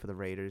pick for the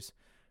Raiders,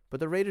 but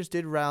the Raiders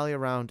did rally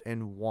around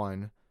and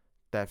won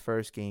that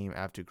first game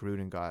after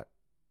Gruden got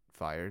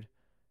fired.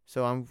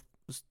 So I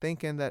was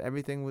thinking that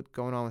everything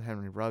going on with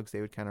Henry Ruggs,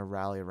 they would kind of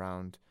rally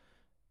around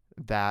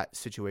that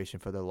situation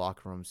for their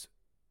locker room's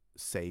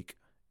sake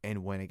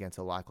and win against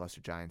a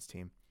lackluster Giants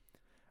team.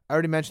 I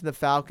already mentioned the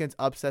Falcons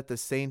upset the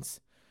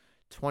Saints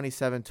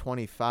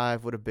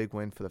 27-25. What a big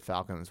win for the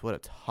Falcons. What a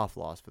tough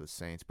loss for the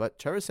Saints. But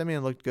Trevor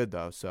Siemian looked good,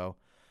 though, so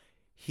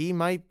he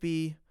might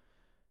be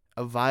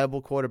a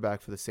viable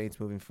quarterback for the Saints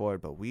moving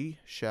forward, but we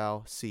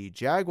shall see.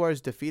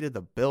 Jaguars defeated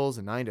the Bills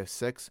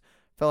 9-6.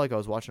 Felt like I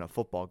was watching a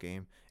football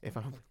game, if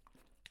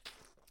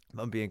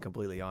I'm being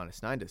completely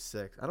honest.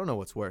 9-6. I don't know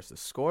what's worse, the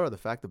score or the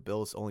fact the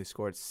Bills only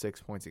scored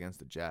 6 points against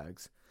the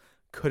Jags.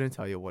 Couldn't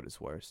tell you what is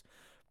worse.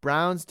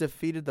 Browns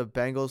defeated the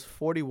Bengals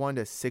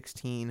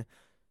 41-16.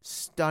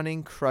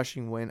 Stunning,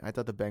 crushing win. I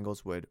thought the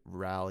Bengals would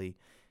rally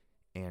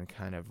and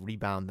kind of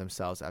rebound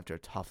themselves after a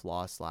tough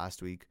loss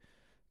last week.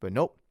 But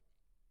nope.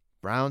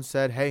 Browns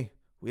said, hey,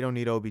 we don't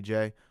need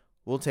OBJ.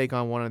 We'll take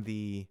on one of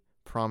the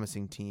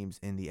promising teams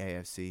in the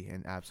AFC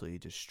and absolutely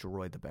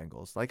destroyed the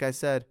Bengals. Like I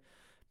said,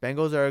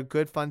 Bengals are a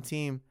good, fun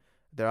team.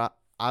 They're out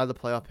of the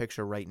playoff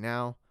picture right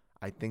now.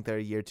 I think they're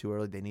a year too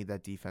early. They need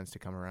that defense to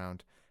come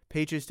around.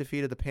 Patriots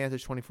defeated the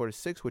Panthers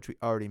 24-6, which we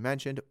already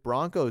mentioned.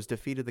 Broncos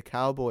defeated the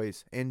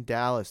Cowboys in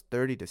Dallas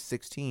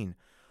 30-16.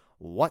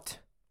 What?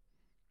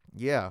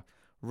 Yeah.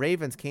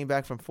 Ravens came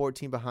back from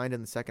 14 behind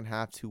in the second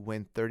half to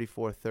win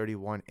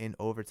 34-31 in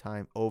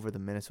overtime over the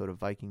Minnesota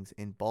Vikings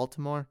in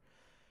Baltimore.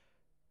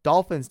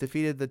 Dolphins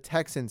defeated the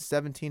Texans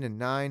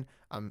 17-9.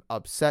 I'm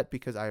upset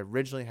because I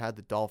originally had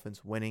the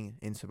Dolphins winning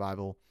in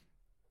survival.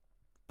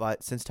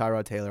 But since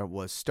Tyrod Taylor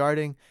was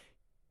starting,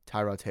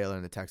 Tyrod Taylor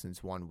and the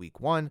Texans won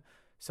week 1.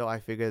 So I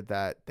figured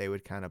that they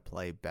would kind of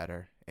play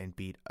better and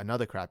beat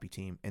another crappy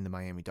team in the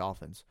Miami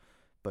Dolphins.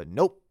 But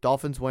nope,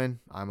 Dolphins win.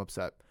 I'm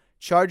upset.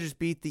 Chargers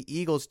beat the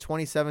Eagles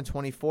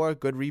 27-24.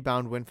 Good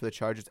rebound win for the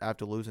Chargers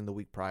after losing the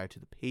week prior to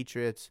the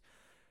Patriots.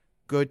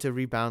 Good to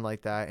rebound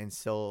like that and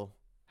still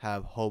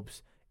have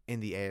hopes in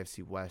the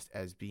AFC West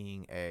as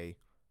being a,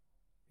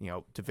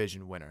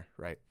 division winner,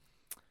 right?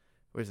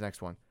 Where's the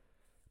next one?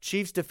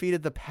 Chiefs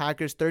defeated the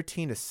Packers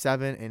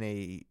 13-7 in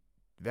a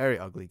very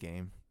ugly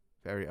game.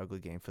 Very ugly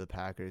game for the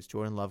Packers.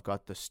 Jordan Love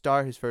got the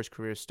start, his first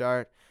career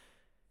start.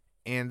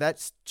 And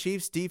that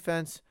Chiefs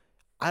defense,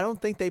 I don't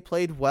think they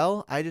played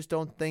well. I just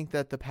don't think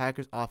that the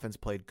Packers offense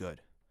played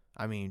good.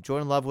 I mean,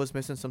 Jordan Love was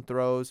missing some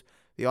throws.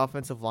 The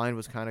offensive line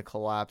was kind of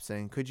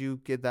collapsing. Could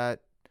you give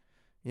that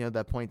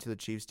that point to the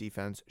Chiefs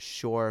defense,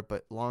 sure,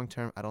 but long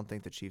term, I don't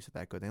think the Chiefs are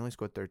that good. They only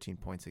scored 13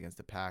 points against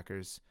the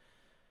Packers.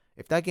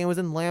 If that game was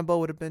in Lambeau,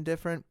 would have been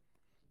different?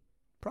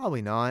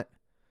 Probably not.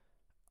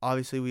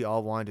 Obviously, we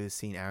all wanted to have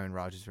seen Aaron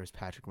Rodgers versus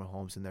Patrick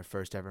Mahomes in their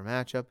first ever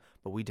matchup,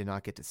 but we did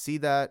not get to see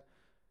that.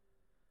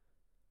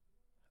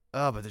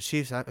 Oh, but the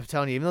Chiefs, I'm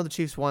telling you, even though the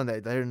Chiefs won,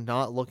 they're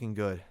not looking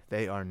good.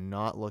 They are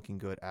not looking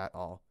good at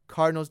all.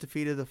 Cardinals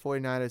defeated the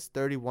 49ers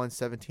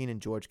 31-17 in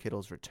George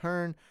Kittle's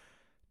return.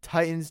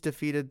 Titans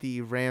defeated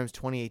the Rams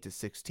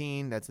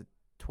 28-16. That's a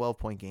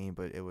 12-point game,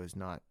 but it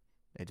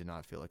did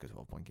not feel like a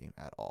 12-point game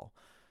at all.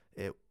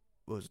 It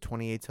was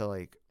 28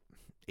 to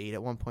 8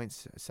 at one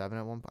point, 7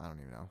 at one point. I don't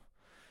even know.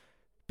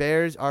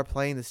 Bears are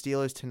playing the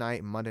Steelers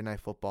tonight, Monday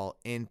Night Football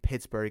in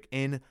Pittsburgh,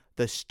 in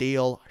the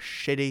Steel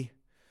Shitty.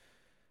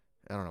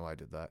 I don't know why I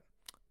did that.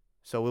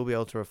 So we'll be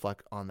able to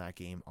reflect on that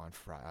game on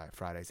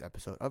Friday's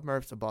episode of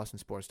Murph's, a Boston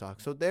Sports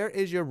Talk. So there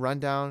is your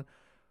rundown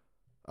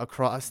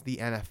across the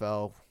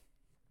NFL.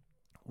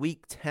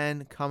 Week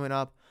 10 coming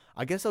up.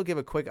 I guess I'll give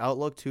a quick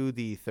outlook to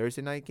the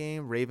Thursday night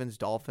game,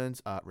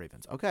 Ravens-Dolphins.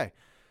 Ravens. Okay.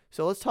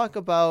 So let's talk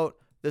about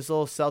this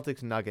little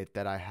Celtics nugget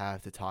that I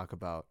have to talk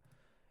about.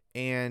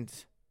 And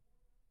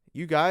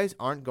you guys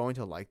aren't going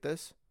to like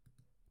this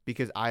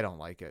because I don't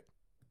like it.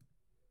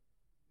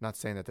 Not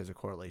saying that there's a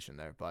correlation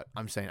there, but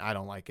I'm saying I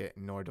don't like it,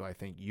 nor do I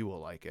think you will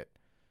like it.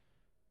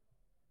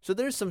 So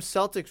there's some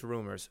Celtics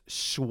rumors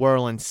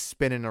swirling,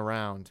 spinning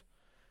around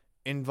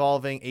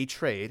involving a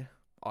trade.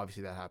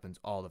 Obviously, that happens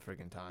all the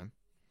friggin' time.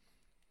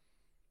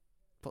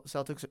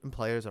 Celtics and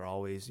players are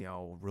always,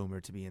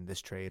 rumored to be in this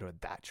trade or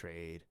that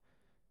trade.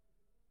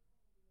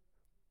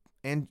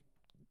 And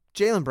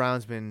Jaylen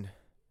Brown's been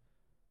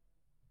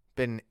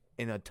in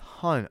a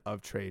ton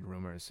of trade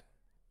rumors.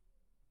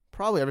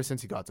 Probably ever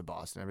since he got to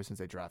Boston, ever since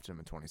they drafted him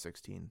in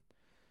 2016.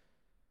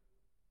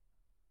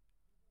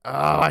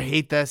 Oh, I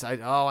hate this.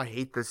 I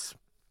hate this.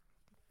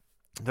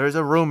 There's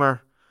a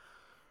rumor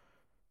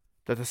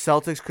that the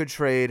Celtics could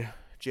trade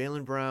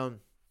Jaylen Brown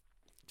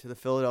to the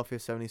Philadelphia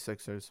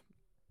 76ers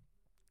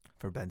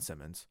for Ben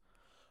Simmons.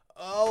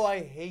 Oh,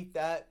 I hate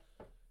that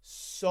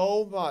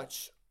so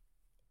much.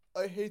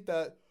 I hate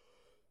that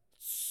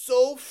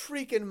so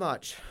freaking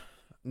much.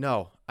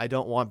 No, I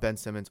don't want Ben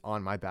Simmons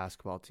on my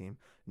basketball team.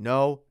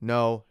 No,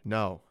 no,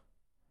 no.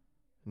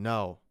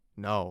 No,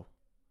 no,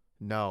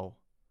 no,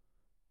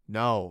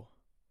 no.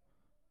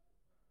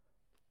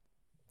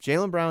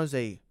 Jaylen Brown is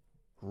a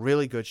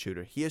really good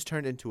shooter. He has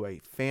turned into a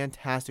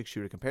fantastic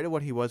shooter compared to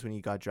what he was when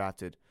he got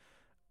drafted.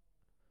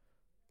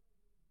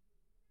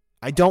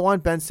 I don't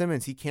want Ben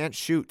Simmons. He can't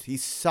shoot. He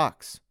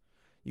sucks.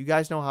 You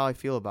guys know how I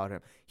feel about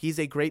him. He's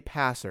a great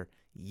passer.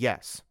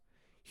 Yes.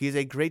 He's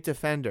a great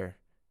defender.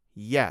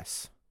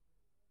 Yes.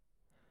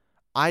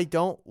 I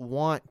don't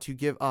want to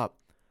give up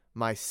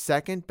my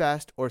second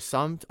best, or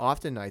some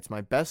often nights my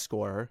best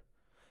scorer,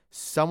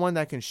 someone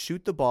that can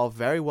shoot the ball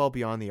very well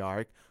beyond the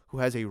arc, who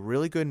has a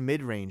really good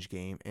mid-range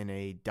game in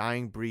a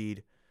dying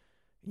breed,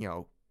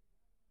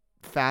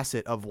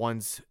 facet of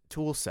one's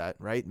tool set,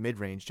 right?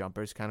 Mid-range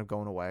jumpers kind of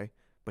going away,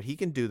 but he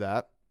can do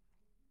that.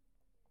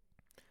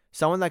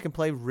 Someone that can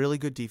play really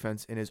good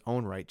defense in his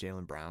own right,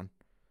 Jaylen Brown.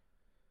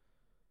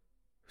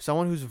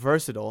 Someone who's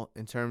versatile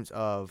in terms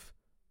of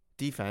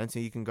defense.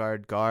 He can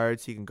guard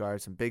guards. He can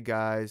guard some big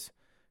guys,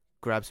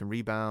 grab some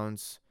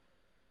rebounds.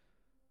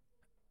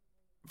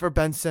 For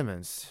Ben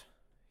Simmons,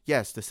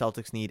 yes, the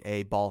Celtics need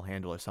a ball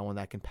handler, someone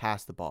that can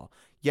pass the ball.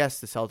 Yes,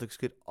 the Celtics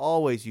could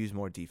always use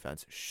more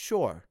defense.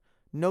 Sure,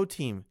 no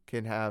team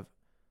can have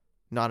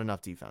not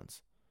enough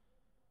defense.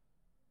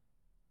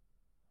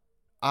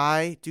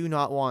 I do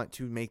not want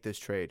to make this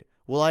trade.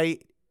 Will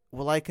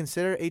I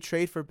consider a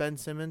trade for Ben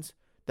Simmons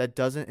that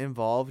doesn't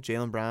involve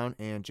Jaylen Brown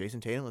and Jason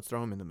Tatum? Let's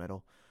throw him in the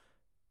middle.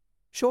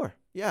 Sure,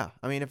 yeah.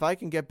 I mean, if I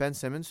can get Ben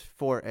Simmons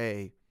for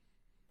I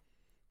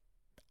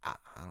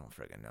don't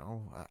friggin'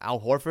 know,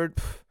 Al Horford,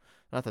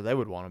 not that they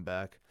would want him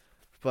back,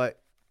 but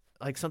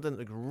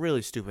something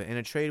really stupid in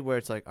a trade where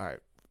it's all right,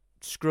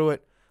 screw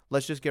it,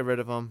 let's just get rid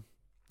of him.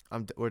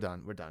 We're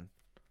done.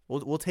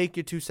 We'll take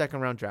your 2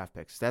 second-round draft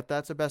picks.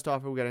 That's the best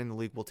offer we got in the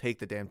league. We'll take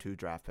the damn 2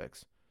 draft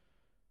picks.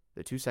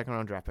 The 2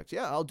 second-round draft picks.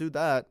 Yeah, I'll do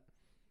that,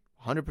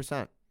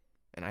 100%.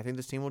 And I think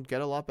this team would get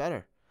a lot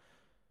better.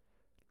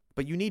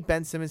 But you need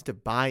Ben Simmons to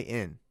buy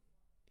in.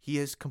 He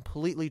is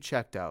completely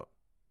checked out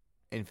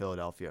in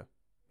Philadelphia.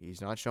 He's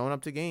not showing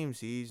up to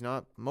games. He's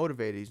not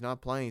motivated. He's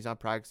not playing. He's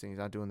not practicing. He's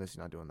not doing this. He's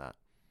not doing that.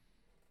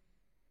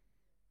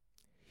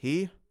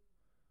 He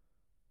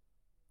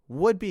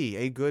would be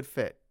a good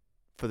fit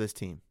for this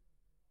team.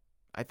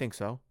 I think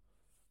so.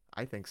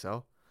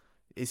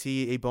 Is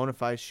he a bona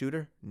fide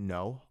shooter?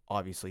 No,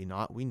 obviously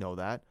not. We know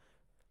that.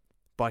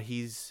 But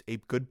he's a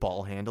good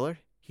ball handler.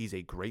 He's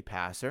a great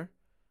passer,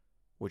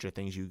 which are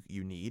things you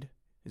need.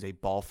 He's a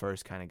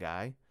ball-first kind of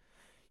guy.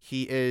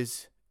 He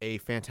is a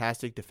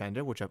fantastic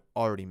defender, which I've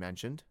already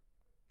mentioned.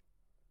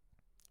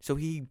 So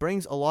he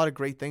brings a lot of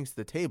great things to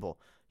the table.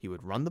 He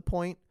would run the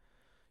point.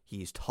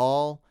 He's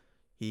tall.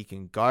 He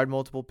can guard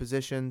multiple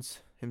positions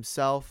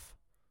himself.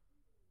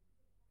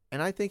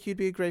 And I think he'd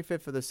be a great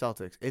fit for the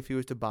Celtics if he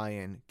was to buy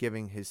in,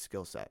 giving his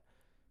skill set.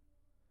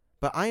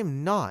 But I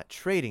am not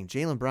trading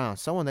Jaylen Brown,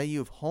 someone that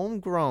you've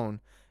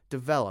homegrown,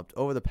 developed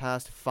over the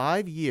past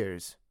 5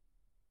 years,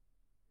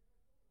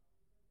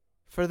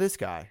 for this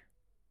guy.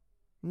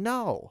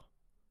 No.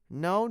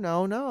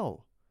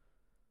 No.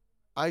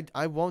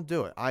 I won't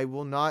do it. I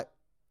will not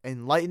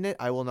enlighten it.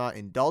 I will not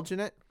indulge in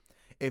it.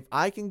 If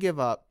I can give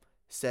up,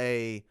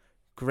 say,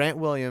 Grant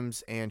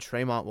Williams and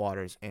Tremont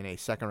Waters in a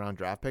second-round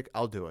draft pick,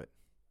 I'll do it.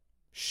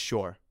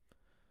 Sure.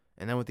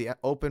 And then with the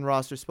open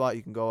roster spot,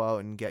 you can go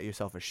out and get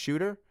yourself a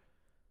shooter,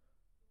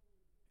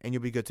 and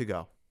you'll be good to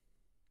go.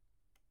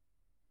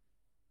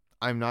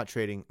 I'm not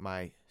trading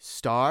my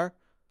star,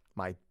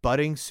 my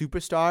budding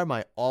superstar,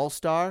 my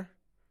all-star,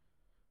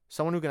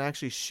 someone who can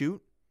actually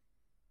shoot,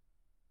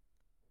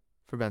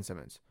 for Ben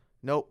Simmons.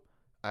 Nope.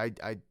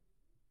 I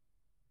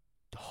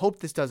hope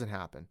this doesn't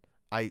happen.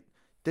 I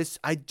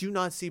do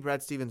not see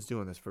Brad Stevens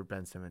doing this for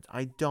Ben Simmons.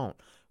 I don't.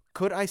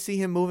 Could I see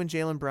him moving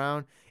Jaylen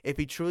Brown if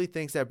he truly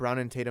thinks that Brown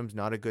and Tatum's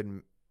not a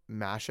good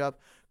mashup?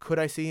 Could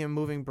I see him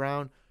moving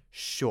Brown?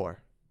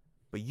 Sure.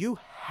 But you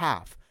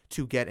have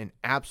to get an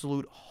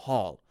absolute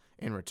haul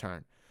in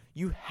return.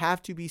 You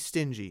have to be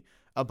stingy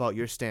about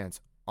your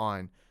stance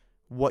on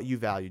what you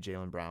value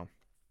Jaylen Brown.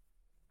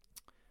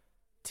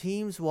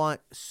 Teams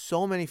want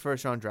so many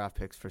first-round draft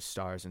picks for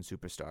stars and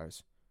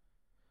superstars.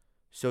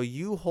 So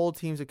you hold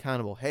teams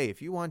accountable. Hey,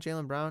 if you want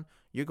Jaylen Brown,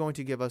 you're going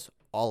to give us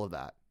all of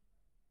that.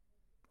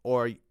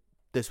 Or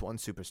this one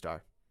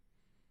superstar.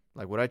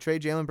 Like, would I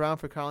trade Jaylen Brown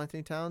for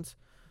Karl-Anthony Towns?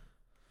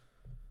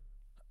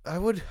 I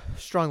would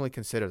strongly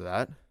consider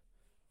that.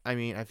 I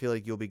mean, I feel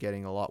like you'll be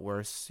getting a lot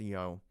worse,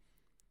 the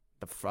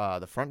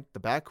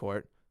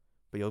backcourt,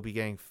 but you'll be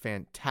getting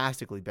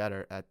fantastically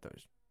better at the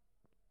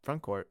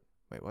front court.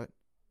 Wait, what?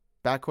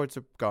 Backcourts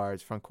are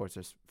guards, front courts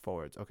are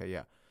forwards. Okay,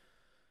 yeah.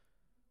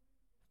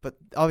 But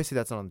obviously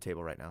that's not on the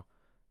table right now.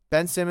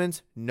 Ben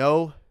Simmons,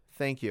 no,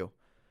 thank you.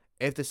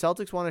 If the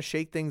Celtics want to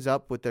shake things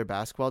up with their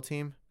basketball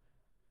team,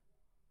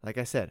 like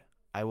I said,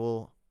 I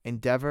will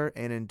endeavor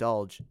and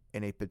indulge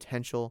in a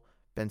potential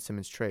Ben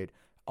Simmons trade,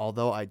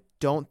 although I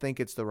don't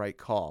think it's the right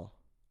call.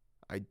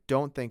 I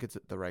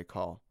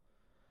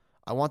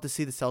want to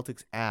see the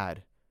Celtics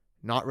add,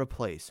 not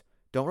replace.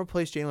 Don't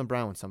replace Jaylen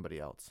Brown with somebody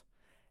else.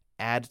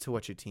 Add to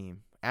what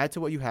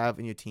you have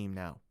in your team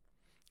now.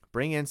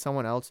 Bring in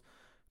someone else.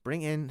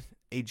 Bring in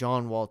a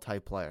John Wall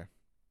type player.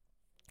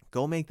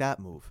 Go make that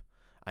move.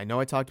 I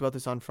know I talked about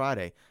this on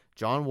Friday.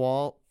 John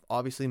Wall,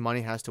 obviously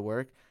money has to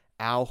work.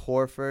 Al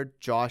Horford,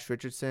 Josh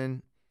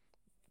Richardson,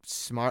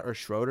 Smart or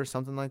Schroeder,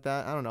 something like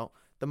that. I don't know.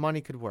 The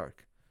money could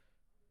work.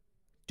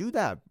 Do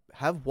that.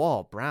 Have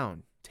Wall,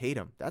 Brown,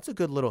 Tatum. That's a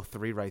good little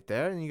three right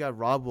there. And you got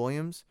Rob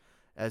Williams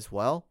as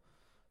well.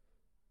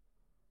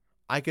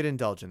 I could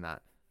indulge in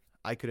that.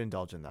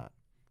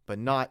 But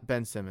not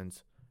Ben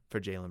Simmons for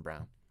Jaylen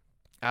Brown.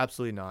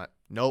 Absolutely not.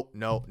 Nope.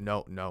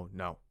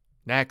 No.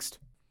 Next.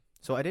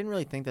 So I didn't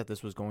really think that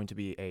this was going to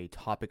be a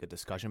topic of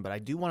discussion, but I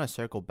do want to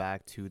circle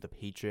back to the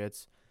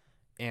Patriots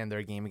and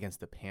their game against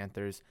the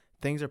Panthers.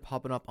 Things are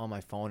popping up on my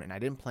phone, and I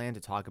didn't plan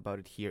to talk about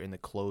it here in the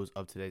close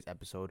of today's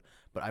episode,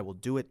 but I will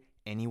do it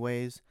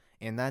anyways,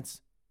 and that's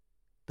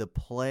the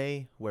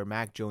play where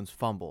Mac Jones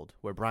fumbled,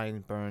 where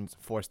Brian Burns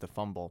forced the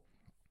fumble,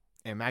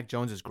 and Mac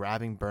Jones is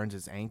grabbing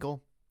Burns'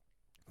 ankle,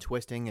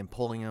 twisting and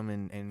pulling him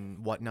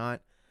and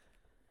whatnot.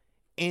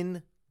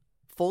 In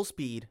full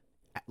speed,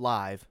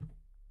 live,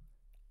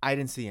 I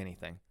didn't see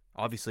anything.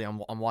 Obviously, I'm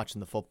watching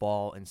the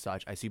football and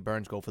such. I see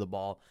Burns go for the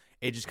ball.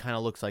 It just kind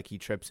of looks like he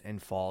trips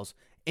and falls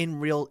in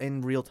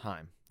real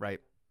time, right?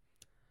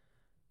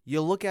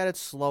 You look at it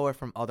slower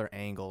from other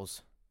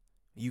angles.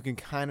 You can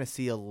kind of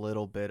see a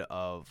little bit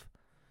of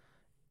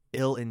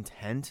ill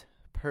intent,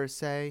 per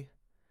se.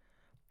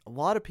 A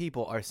lot of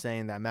people are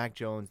saying that Mac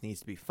Jones needs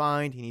to be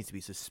fined. He needs to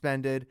be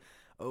suspended.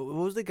 What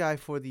was the guy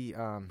for the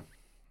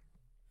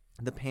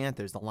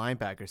Panthers, the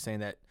linebacker, saying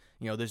that,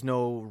 there's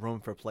no room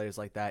for players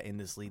like that in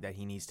this league, that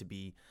he needs to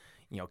be,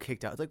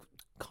 kicked out. It's like,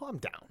 calm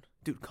down.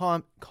 Dude,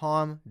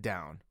 calm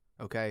down,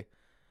 okay?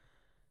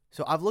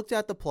 So I've looked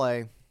at the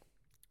play,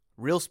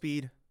 real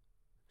speed,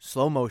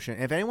 slow motion.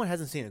 If anyone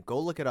hasn't seen it, go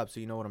look it up so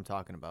you know what I'm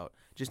talking about.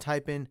 Just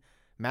type in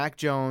Mac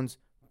Jones,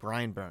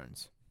 Brian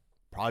Burns.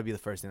 Probably be the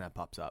first thing that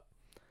pops up.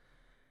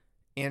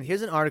 And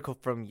here's an article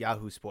from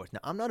Yahoo Sports. Now,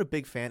 I'm not a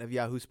big fan of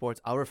Yahoo Sports.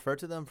 I'll refer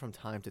to them from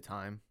time to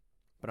time,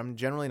 but I'm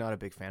generally not a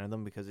big fan of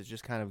them because it's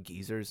just kind of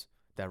geezers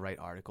that write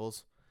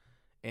articles.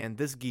 And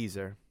this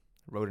geezer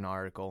wrote an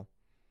article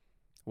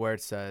where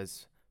it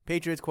says,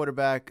 Patriots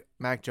quarterback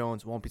Mac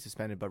Jones won't be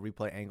suspended, but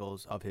replay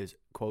angles of his,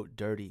 quote,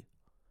 dirty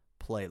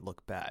play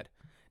look bad.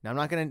 Now, I'm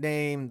not going to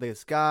name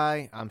this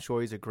guy. I'm sure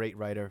he's a great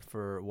writer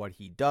for what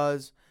he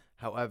does.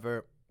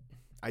 However,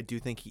 I do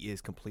think he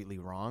is completely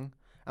wrong.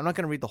 I'm not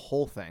going to read the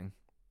whole thing,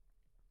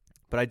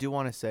 but I do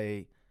want to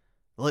say,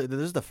 this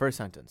is the first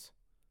sentence.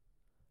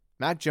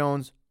 Mac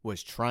Jones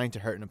was trying to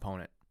hurt an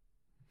opponent.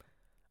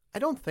 I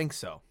don't think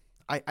so.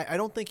 I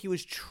don't think he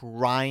was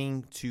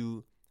trying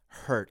to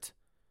hurt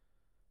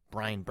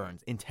Brian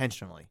Burns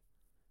intentionally.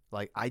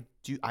 Like, I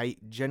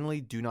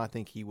generally do not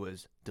think he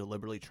was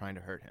deliberately trying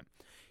to hurt him.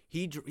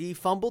 He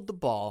fumbled the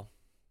ball.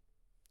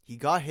 He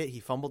got hit. He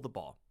fumbled the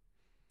ball.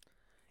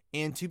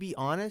 And to be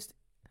honest,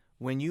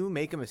 when you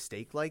make a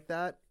mistake like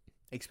that,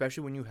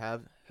 especially when you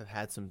have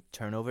had some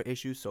turnover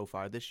issues so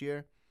far this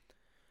year,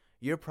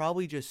 you're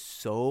probably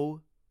just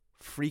so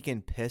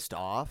freaking pissed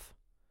off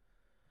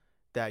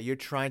that you're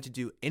trying to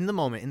do, in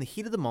the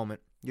heat of the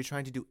moment, you're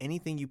trying to do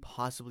anything you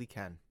possibly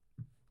can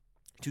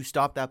to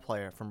stop that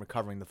player from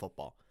recovering the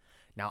football.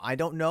 Now, I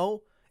don't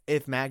know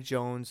if Mac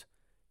Jones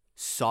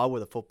saw where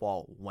the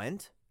football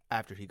went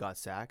after he got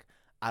sacked.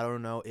 I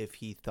don't know if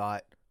he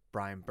thought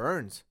Brian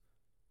Burns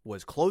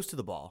was close to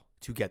the ball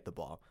to get the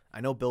ball.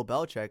 I know Bill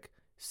Belichick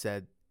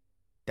said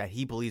that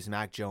he believes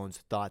Mac Jones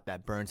thought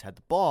that Burns had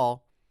the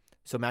ball,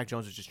 so Mac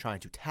Jones was just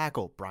trying to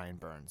tackle Brian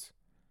Burns.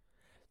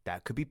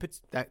 That could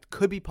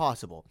be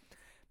possible.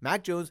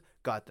 Mac Jones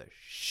got the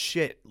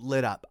shit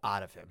lit up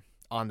out of him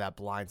on that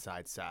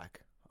blindside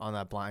sack, on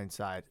that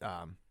blindside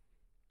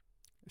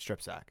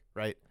strip sack,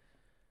 right?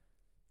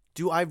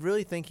 Do I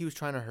really think he was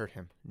trying to hurt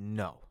him?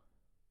 No.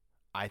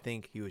 I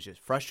think he was just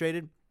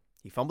frustrated.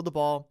 He fumbled the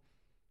ball.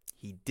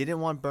 He didn't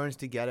want Burns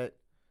to get it,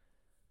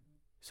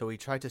 so he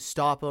tried to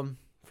stop him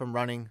from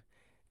running.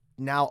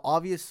 Now,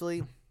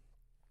 obviously,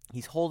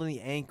 he's holding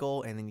the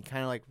ankle, and then he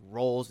kind of like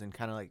rolls and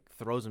kind of like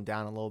throws him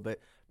down a little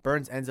bit.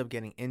 Burns ends up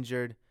getting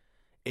injured.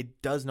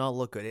 It does not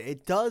look good.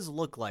 It does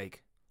look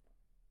like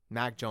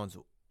Mac Jones,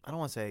 I don't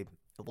want to say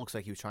it looks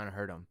like he was trying to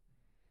hurt him.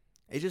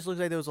 It just looks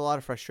like there was a lot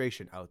of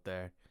frustration out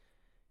there.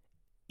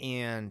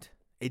 And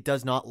it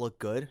does not look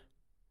good.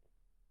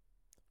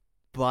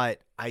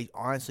 But I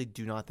honestly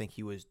do not think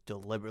he was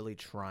deliberately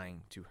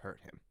trying to hurt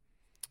him.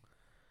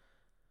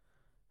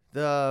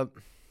 The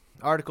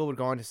article would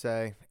go on to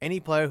say, any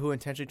player who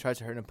intentionally tries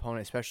to hurt an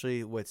opponent,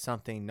 especially with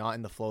something not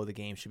in the flow of the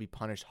game, should be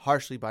punished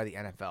harshly by the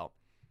NFL.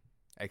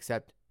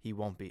 Except he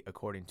won't be,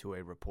 according to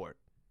a report.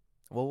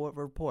 Well, what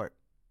report?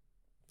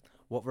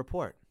 What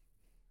report?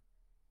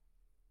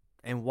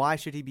 And why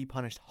should he be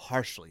punished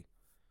harshly?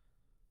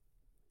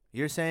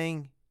 You're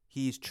saying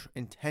he's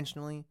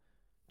intentionally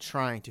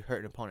trying to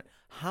hurt an opponent.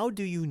 How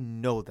do you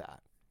know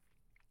that?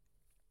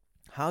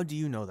 How do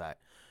you know that?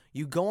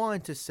 You go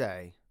on to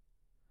say,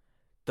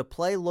 the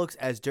play looks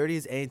as dirty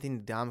as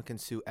anything Ndamukong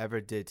Suh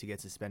ever did to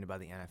get suspended by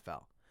the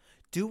NFL.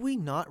 Do we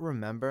not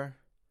remember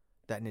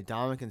that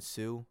Ndamukong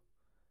Suh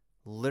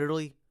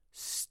literally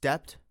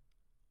stepped,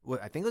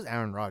 I think it was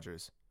Aaron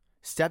Rodgers,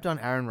 stepped on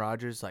Aaron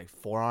Rodgers' like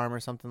forearm or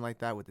something like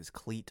that with his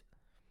cleat?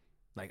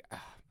 Like,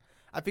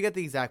 I forget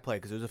the exact play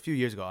because it was a few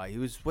years ago. He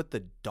was with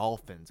the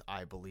Dolphins,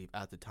 I believe,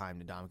 at the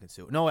time, Ndamukong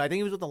Suh. No, I think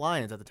he was with the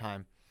Lions at the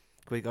time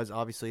because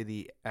obviously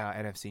the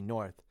NFC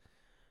North,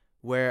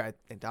 where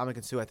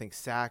Ndamukong Suh, I think,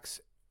 sacks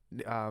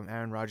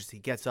Aaron Rodgers. He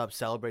gets up,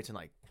 celebrates, and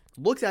like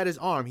looks at his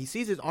arm. He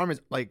sees his arm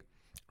is like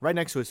right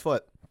next to his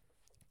foot,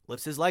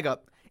 lifts his leg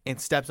up, and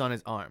steps on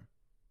his arm.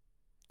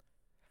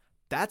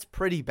 That's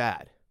pretty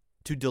bad.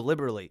 To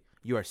deliberately,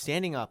 you are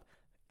standing up,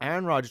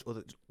 Aaron Rodgers,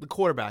 or the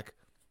quarterback,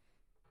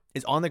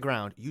 is on the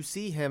ground. You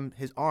see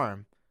his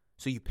arm,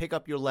 so you pick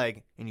up your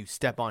leg and you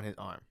step on his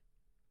arm.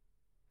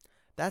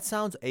 That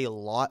sounds a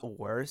lot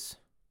worse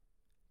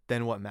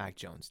than what Mac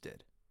Jones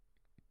did.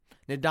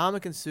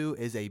 Ndamukong Suh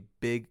is a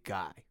big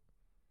guy.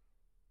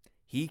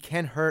 He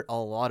can hurt a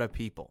lot of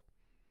people.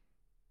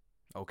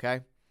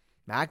 Okay?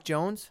 Mac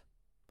Jones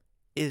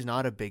is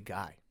not a big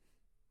guy.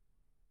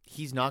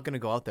 He's not going to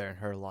go out there and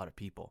hurt a lot of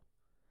people.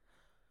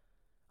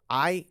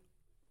 I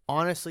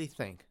honestly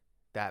think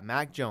that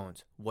Mac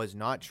Jones was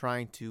not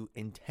trying to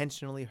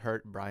intentionally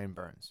hurt Brian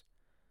Burns.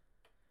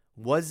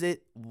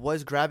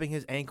 Was grabbing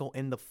his ankle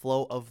in the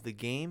flow of the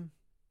game?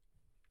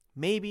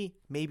 Maybe,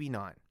 maybe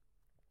not.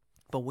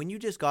 But when you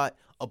just got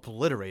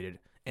obliterated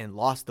and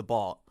lost the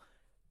ball,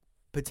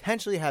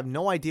 potentially have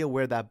no idea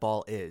where that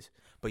ball is,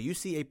 but you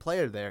see a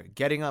player there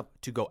getting up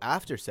to go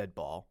after said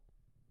ball,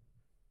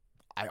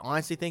 I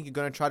honestly think you're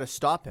going to try to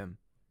stop him.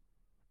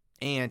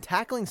 And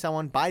tackling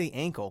someone by the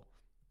ankle,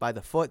 by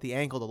the foot, the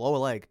ankle, the lower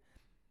leg,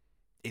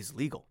 is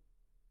legal.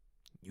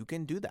 You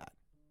can do that.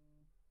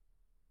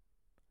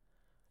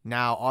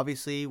 Now,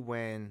 obviously,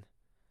 when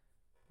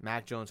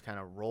Mac Jones kind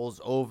of rolls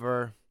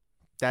over,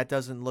 that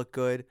doesn't look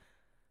good.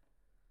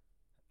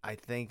 I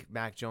think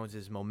Mac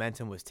Jones's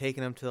momentum was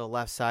taking him to the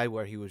left side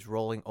where he was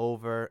rolling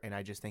over, and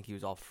I just think he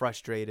was all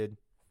frustrated.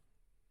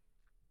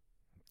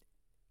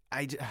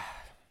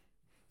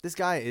 This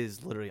guy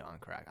is literally on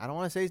crack. I don't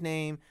want to say his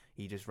name.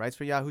 He just writes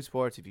for Yahoo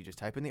Sports. If you just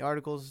type in the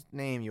article's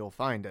name, you'll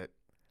find it.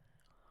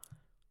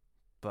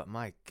 But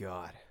my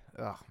God.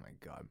 Oh, my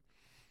God.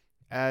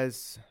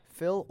 As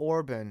Phil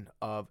Orban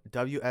of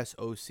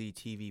WSOC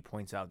TV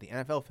points out, the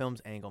NFL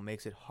Films angle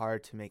makes it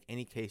hard to make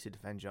any case to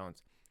defend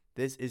Jones.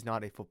 This is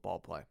not a football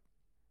play.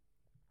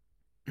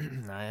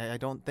 I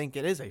don't think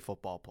it is a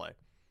football play.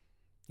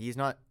 He's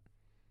not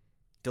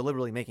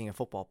deliberately making a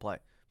football play,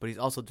 but he's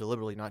also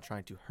deliberately not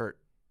trying to hurt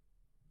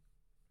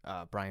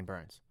Brian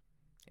Burns.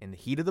 In the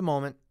heat of the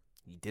moment,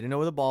 he didn't know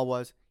where the ball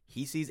was.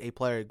 He sees a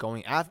player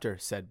going after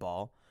said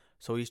ball,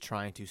 so he's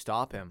trying to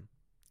stop him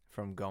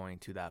from going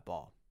to that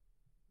ball.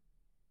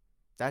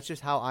 That's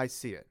just how I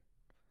see it.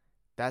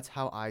 That's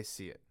how I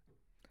see it.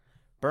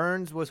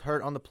 Burns was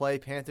hurt on the play.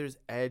 Panthers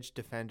edge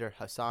defender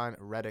Hassan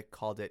Reddick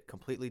called it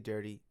completely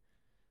dirty,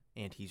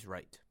 and he's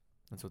right.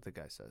 That's what the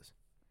guy says.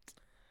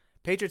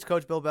 Patriots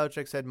coach Bill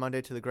Belichick said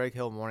Monday to the Greg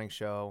Hill Morning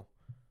Show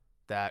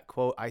that,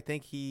 quote, I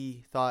think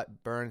he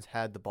thought Burns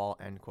had the ball,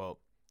 end quote,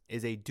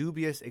 is a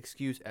dubious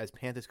excuse as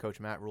Panthers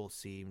coach Matt Rule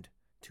seemed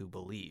to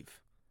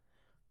believe.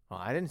 Well,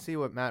 I didn't see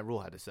what Matt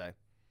Rule had to say.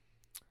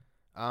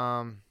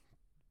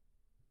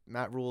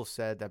 Matt Rule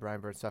said that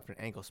Brian Burns suffered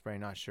an ankle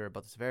sprain, not sure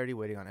about the severity,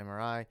 waiting on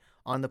MRI.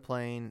 On the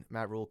plane,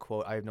 Matt Rule,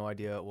 quote, I have no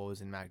idea what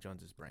was in Mac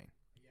Jones' brain.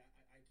 Yeah,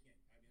 I can't.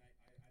 I don't know what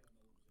was in Mac's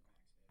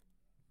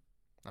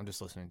head. I'm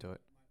just listening to it.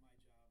 My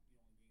job, on game day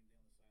on the sidelines is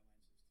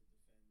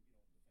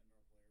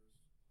to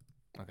defend our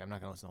players. Okay, I'm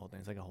not going to listen to the whole thing.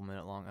 It's like a whole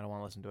minute long. I don't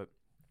want to listen to it.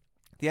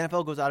 The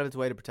NFL goes out of its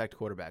way to protect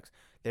quarterbacks.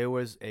 There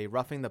was a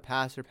roughing the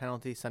passer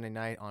penalty Sunday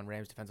night on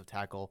Rams defensive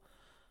tackle.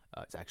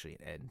 It's actually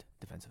an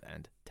defensive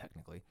end,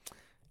 technically.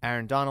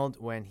 Aaron Donald,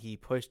 when he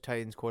pushed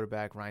Titans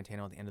quarterback Ryan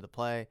Tannehill at the end of the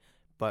play,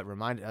 but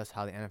reminded us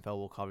how the NFL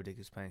will call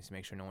ridiculous plays to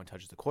make sure no one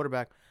touches the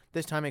quarterback.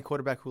 This time, a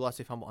quarterback who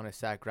lost a fumble on a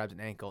sack grabbed an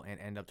ankle and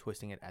ended up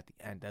twisting it at the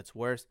end. That's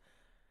worse.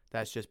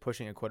 That's just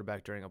pushing a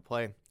quarterback during a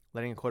play.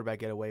 Letting a quarterback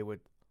get away with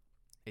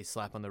a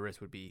slap on the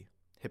wrist would be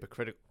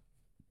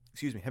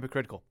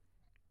hypocritical.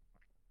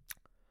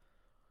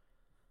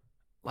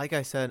 Like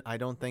I said, I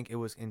don't think it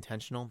was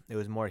intentional. It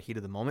was more heat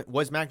of the moment.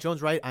 Was Mac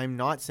Jones right? I'm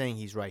not saying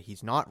he's right.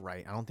 He's not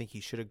right. I don't think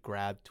he should have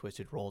grabbed,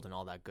 twisted, rolled, and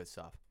all that good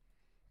stuff.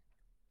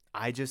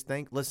 I just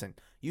think, listen,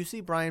 you see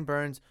Brian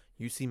Burns,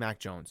 you see Mac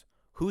Jones.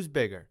 Who's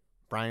bigger?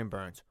 Brian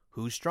Burns.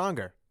 Who's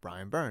stronger?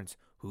 Brian Burns.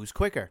 Who's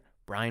quicker?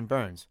 Brian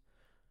Burns.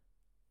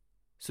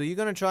 So you're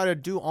going to try to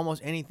do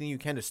almost anything you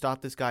can to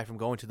stop this guy from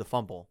going to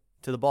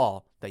the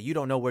ball that you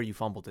don't know where you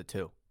fumbled it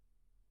to.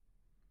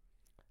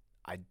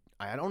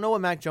 I don't know what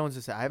Mac Jones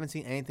has said. I haven't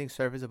seen anything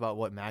surface about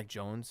what Mac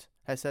Jones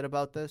has said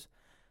about this.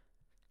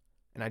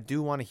 And I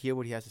do want to hear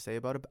what he has to say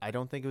about it, but I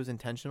don't think it was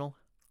intentional.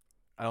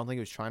 I don't think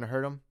he was trying to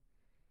hurt him.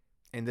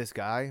 And this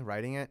guy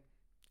writing it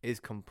is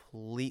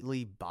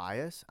completely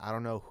biased. I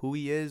don't know who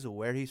he is or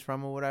where he's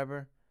from or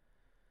whatever.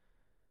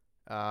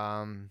 He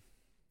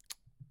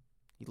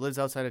lives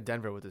outside of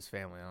Denver with his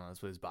family. I don't know.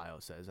 That's what his bio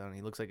says.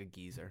 He looks like a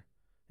geezer.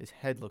 His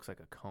head looks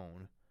like a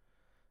cone.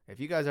 If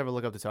you guys ever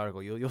look up this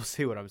article, you'll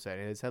see what I'm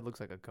saying. His head looks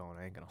like a cone.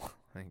 I ain't gonna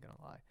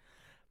lie.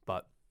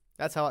 But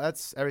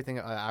that's everything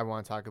I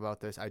want to talk about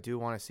this. I do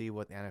want to see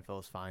what the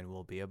NFL's fine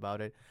will be about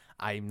it.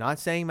 I'm not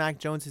saying Mac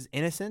Jones is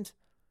innocent.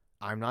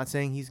 I'm not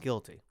saying he's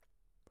guilty.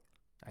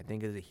 I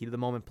think it's a heat of the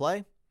moment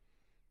play.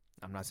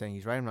 I'm not saying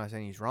he's right. I'm not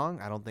saying he's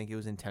wrong. I don't think it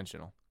was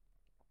intentional.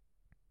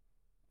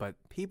 But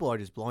people are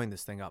just blowing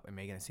this thing up and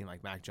making it seem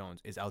like Mac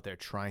Jones is out there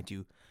trying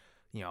to,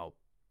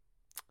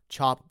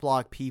 chop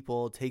block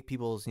people, take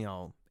people's,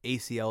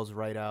 ACLs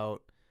right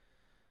out.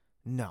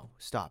 No,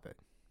 stop it.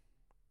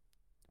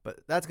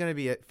 But that's going to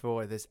be it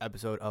for this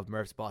episode of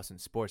Murph's Boston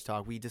Sports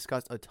Talk. We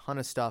discussed a ton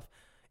of stuff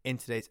in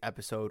today's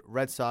episode.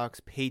 Red Sox,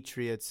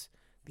 Patriots,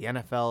 the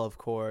NFL, of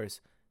course,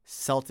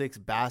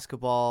 Celtics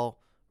basketball,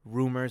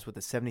 rumors with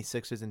the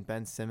 76ers and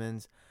Ben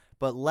Simmons.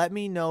 But let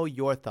me know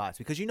your thoughts,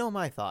 because you know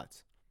my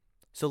thoughts.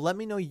 So let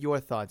me know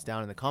your thoughts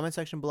down in the comment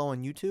section below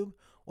on YouTube,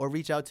 or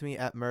reach out to me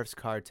at Murph's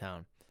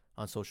Cardtown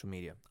on social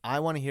media. I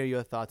want to hear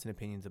your thoughts and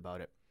opinions about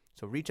it.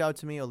 So reach out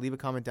to me or leave a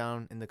comment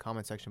down in the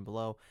comment section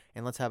below,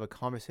 and let's have a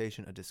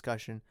conversation, a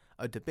discussion,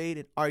 a debate,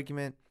 an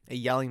argument, a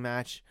yelling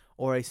match,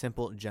 or a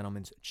simple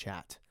gentleman's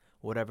chat.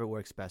 Whatever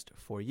works best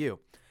for you.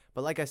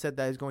 But like I said,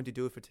 that is going to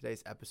do it for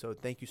today's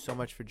episode. Thank you so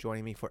much for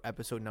joining me for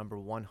episode number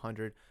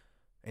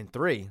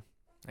 103.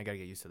 I got to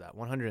get used to that.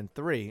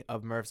 103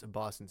 of Murph's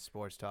Boston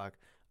Sports Talk.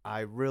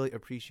 I really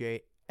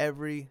appreciate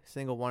every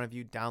single one of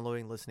you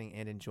downloading, listening,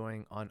 and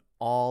enjoying on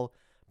all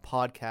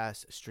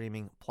podcast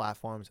streaming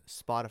platforms: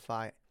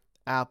 Spotify,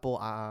 Apple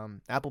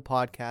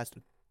Podcast,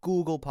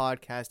 Google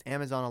Podcast,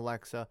 Amazon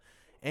Alexa.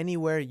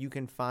 Anywhere you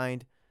can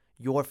find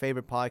your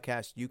favorite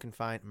podcast, you can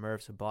find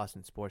Murph's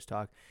Boston Sports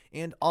Talk.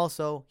 And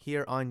also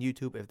here on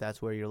YouTube, if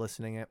that's where you're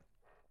listening it.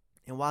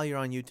 And while you're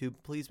on YouTube,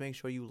 please make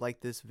sure you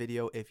like this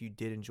video if you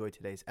did enjoy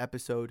today's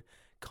episode.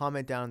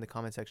 Comment down in the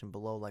comment section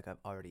below like I've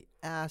already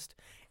asked.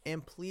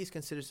 And please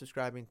consider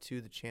subscribing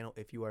to the channel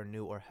if you are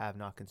new or have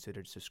not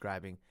considered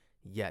subscribing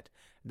yet.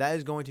 That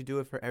is going to do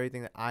it for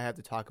everything that I have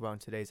to talk about in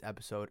today's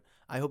episode.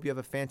 I hope you have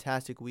a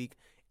fantastic week.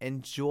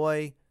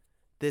 Enjoy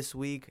this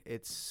week.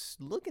 It's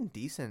looking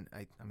decent.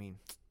 I mean,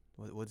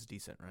 what's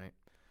decent, right?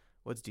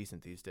 What's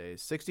decent these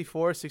days?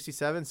 64,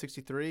 67,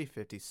 63,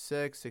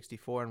 56,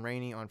 64, and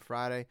rainy on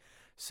Friday.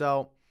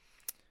 So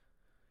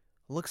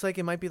looks like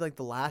it might be like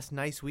the last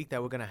nice week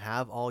that we're going to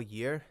have all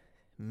year,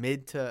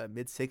 mid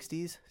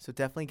 60s. So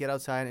definitely get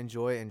outside,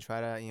 enjoy it, and try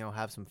to,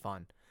 have some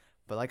fun.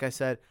 But like I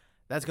said,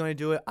 that's going to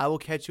do it. I will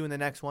catch you in the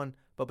next one.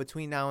 But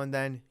between now and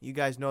then, you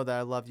guys know that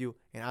I love you,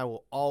 and I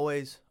will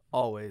always,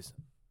 always,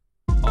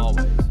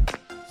 always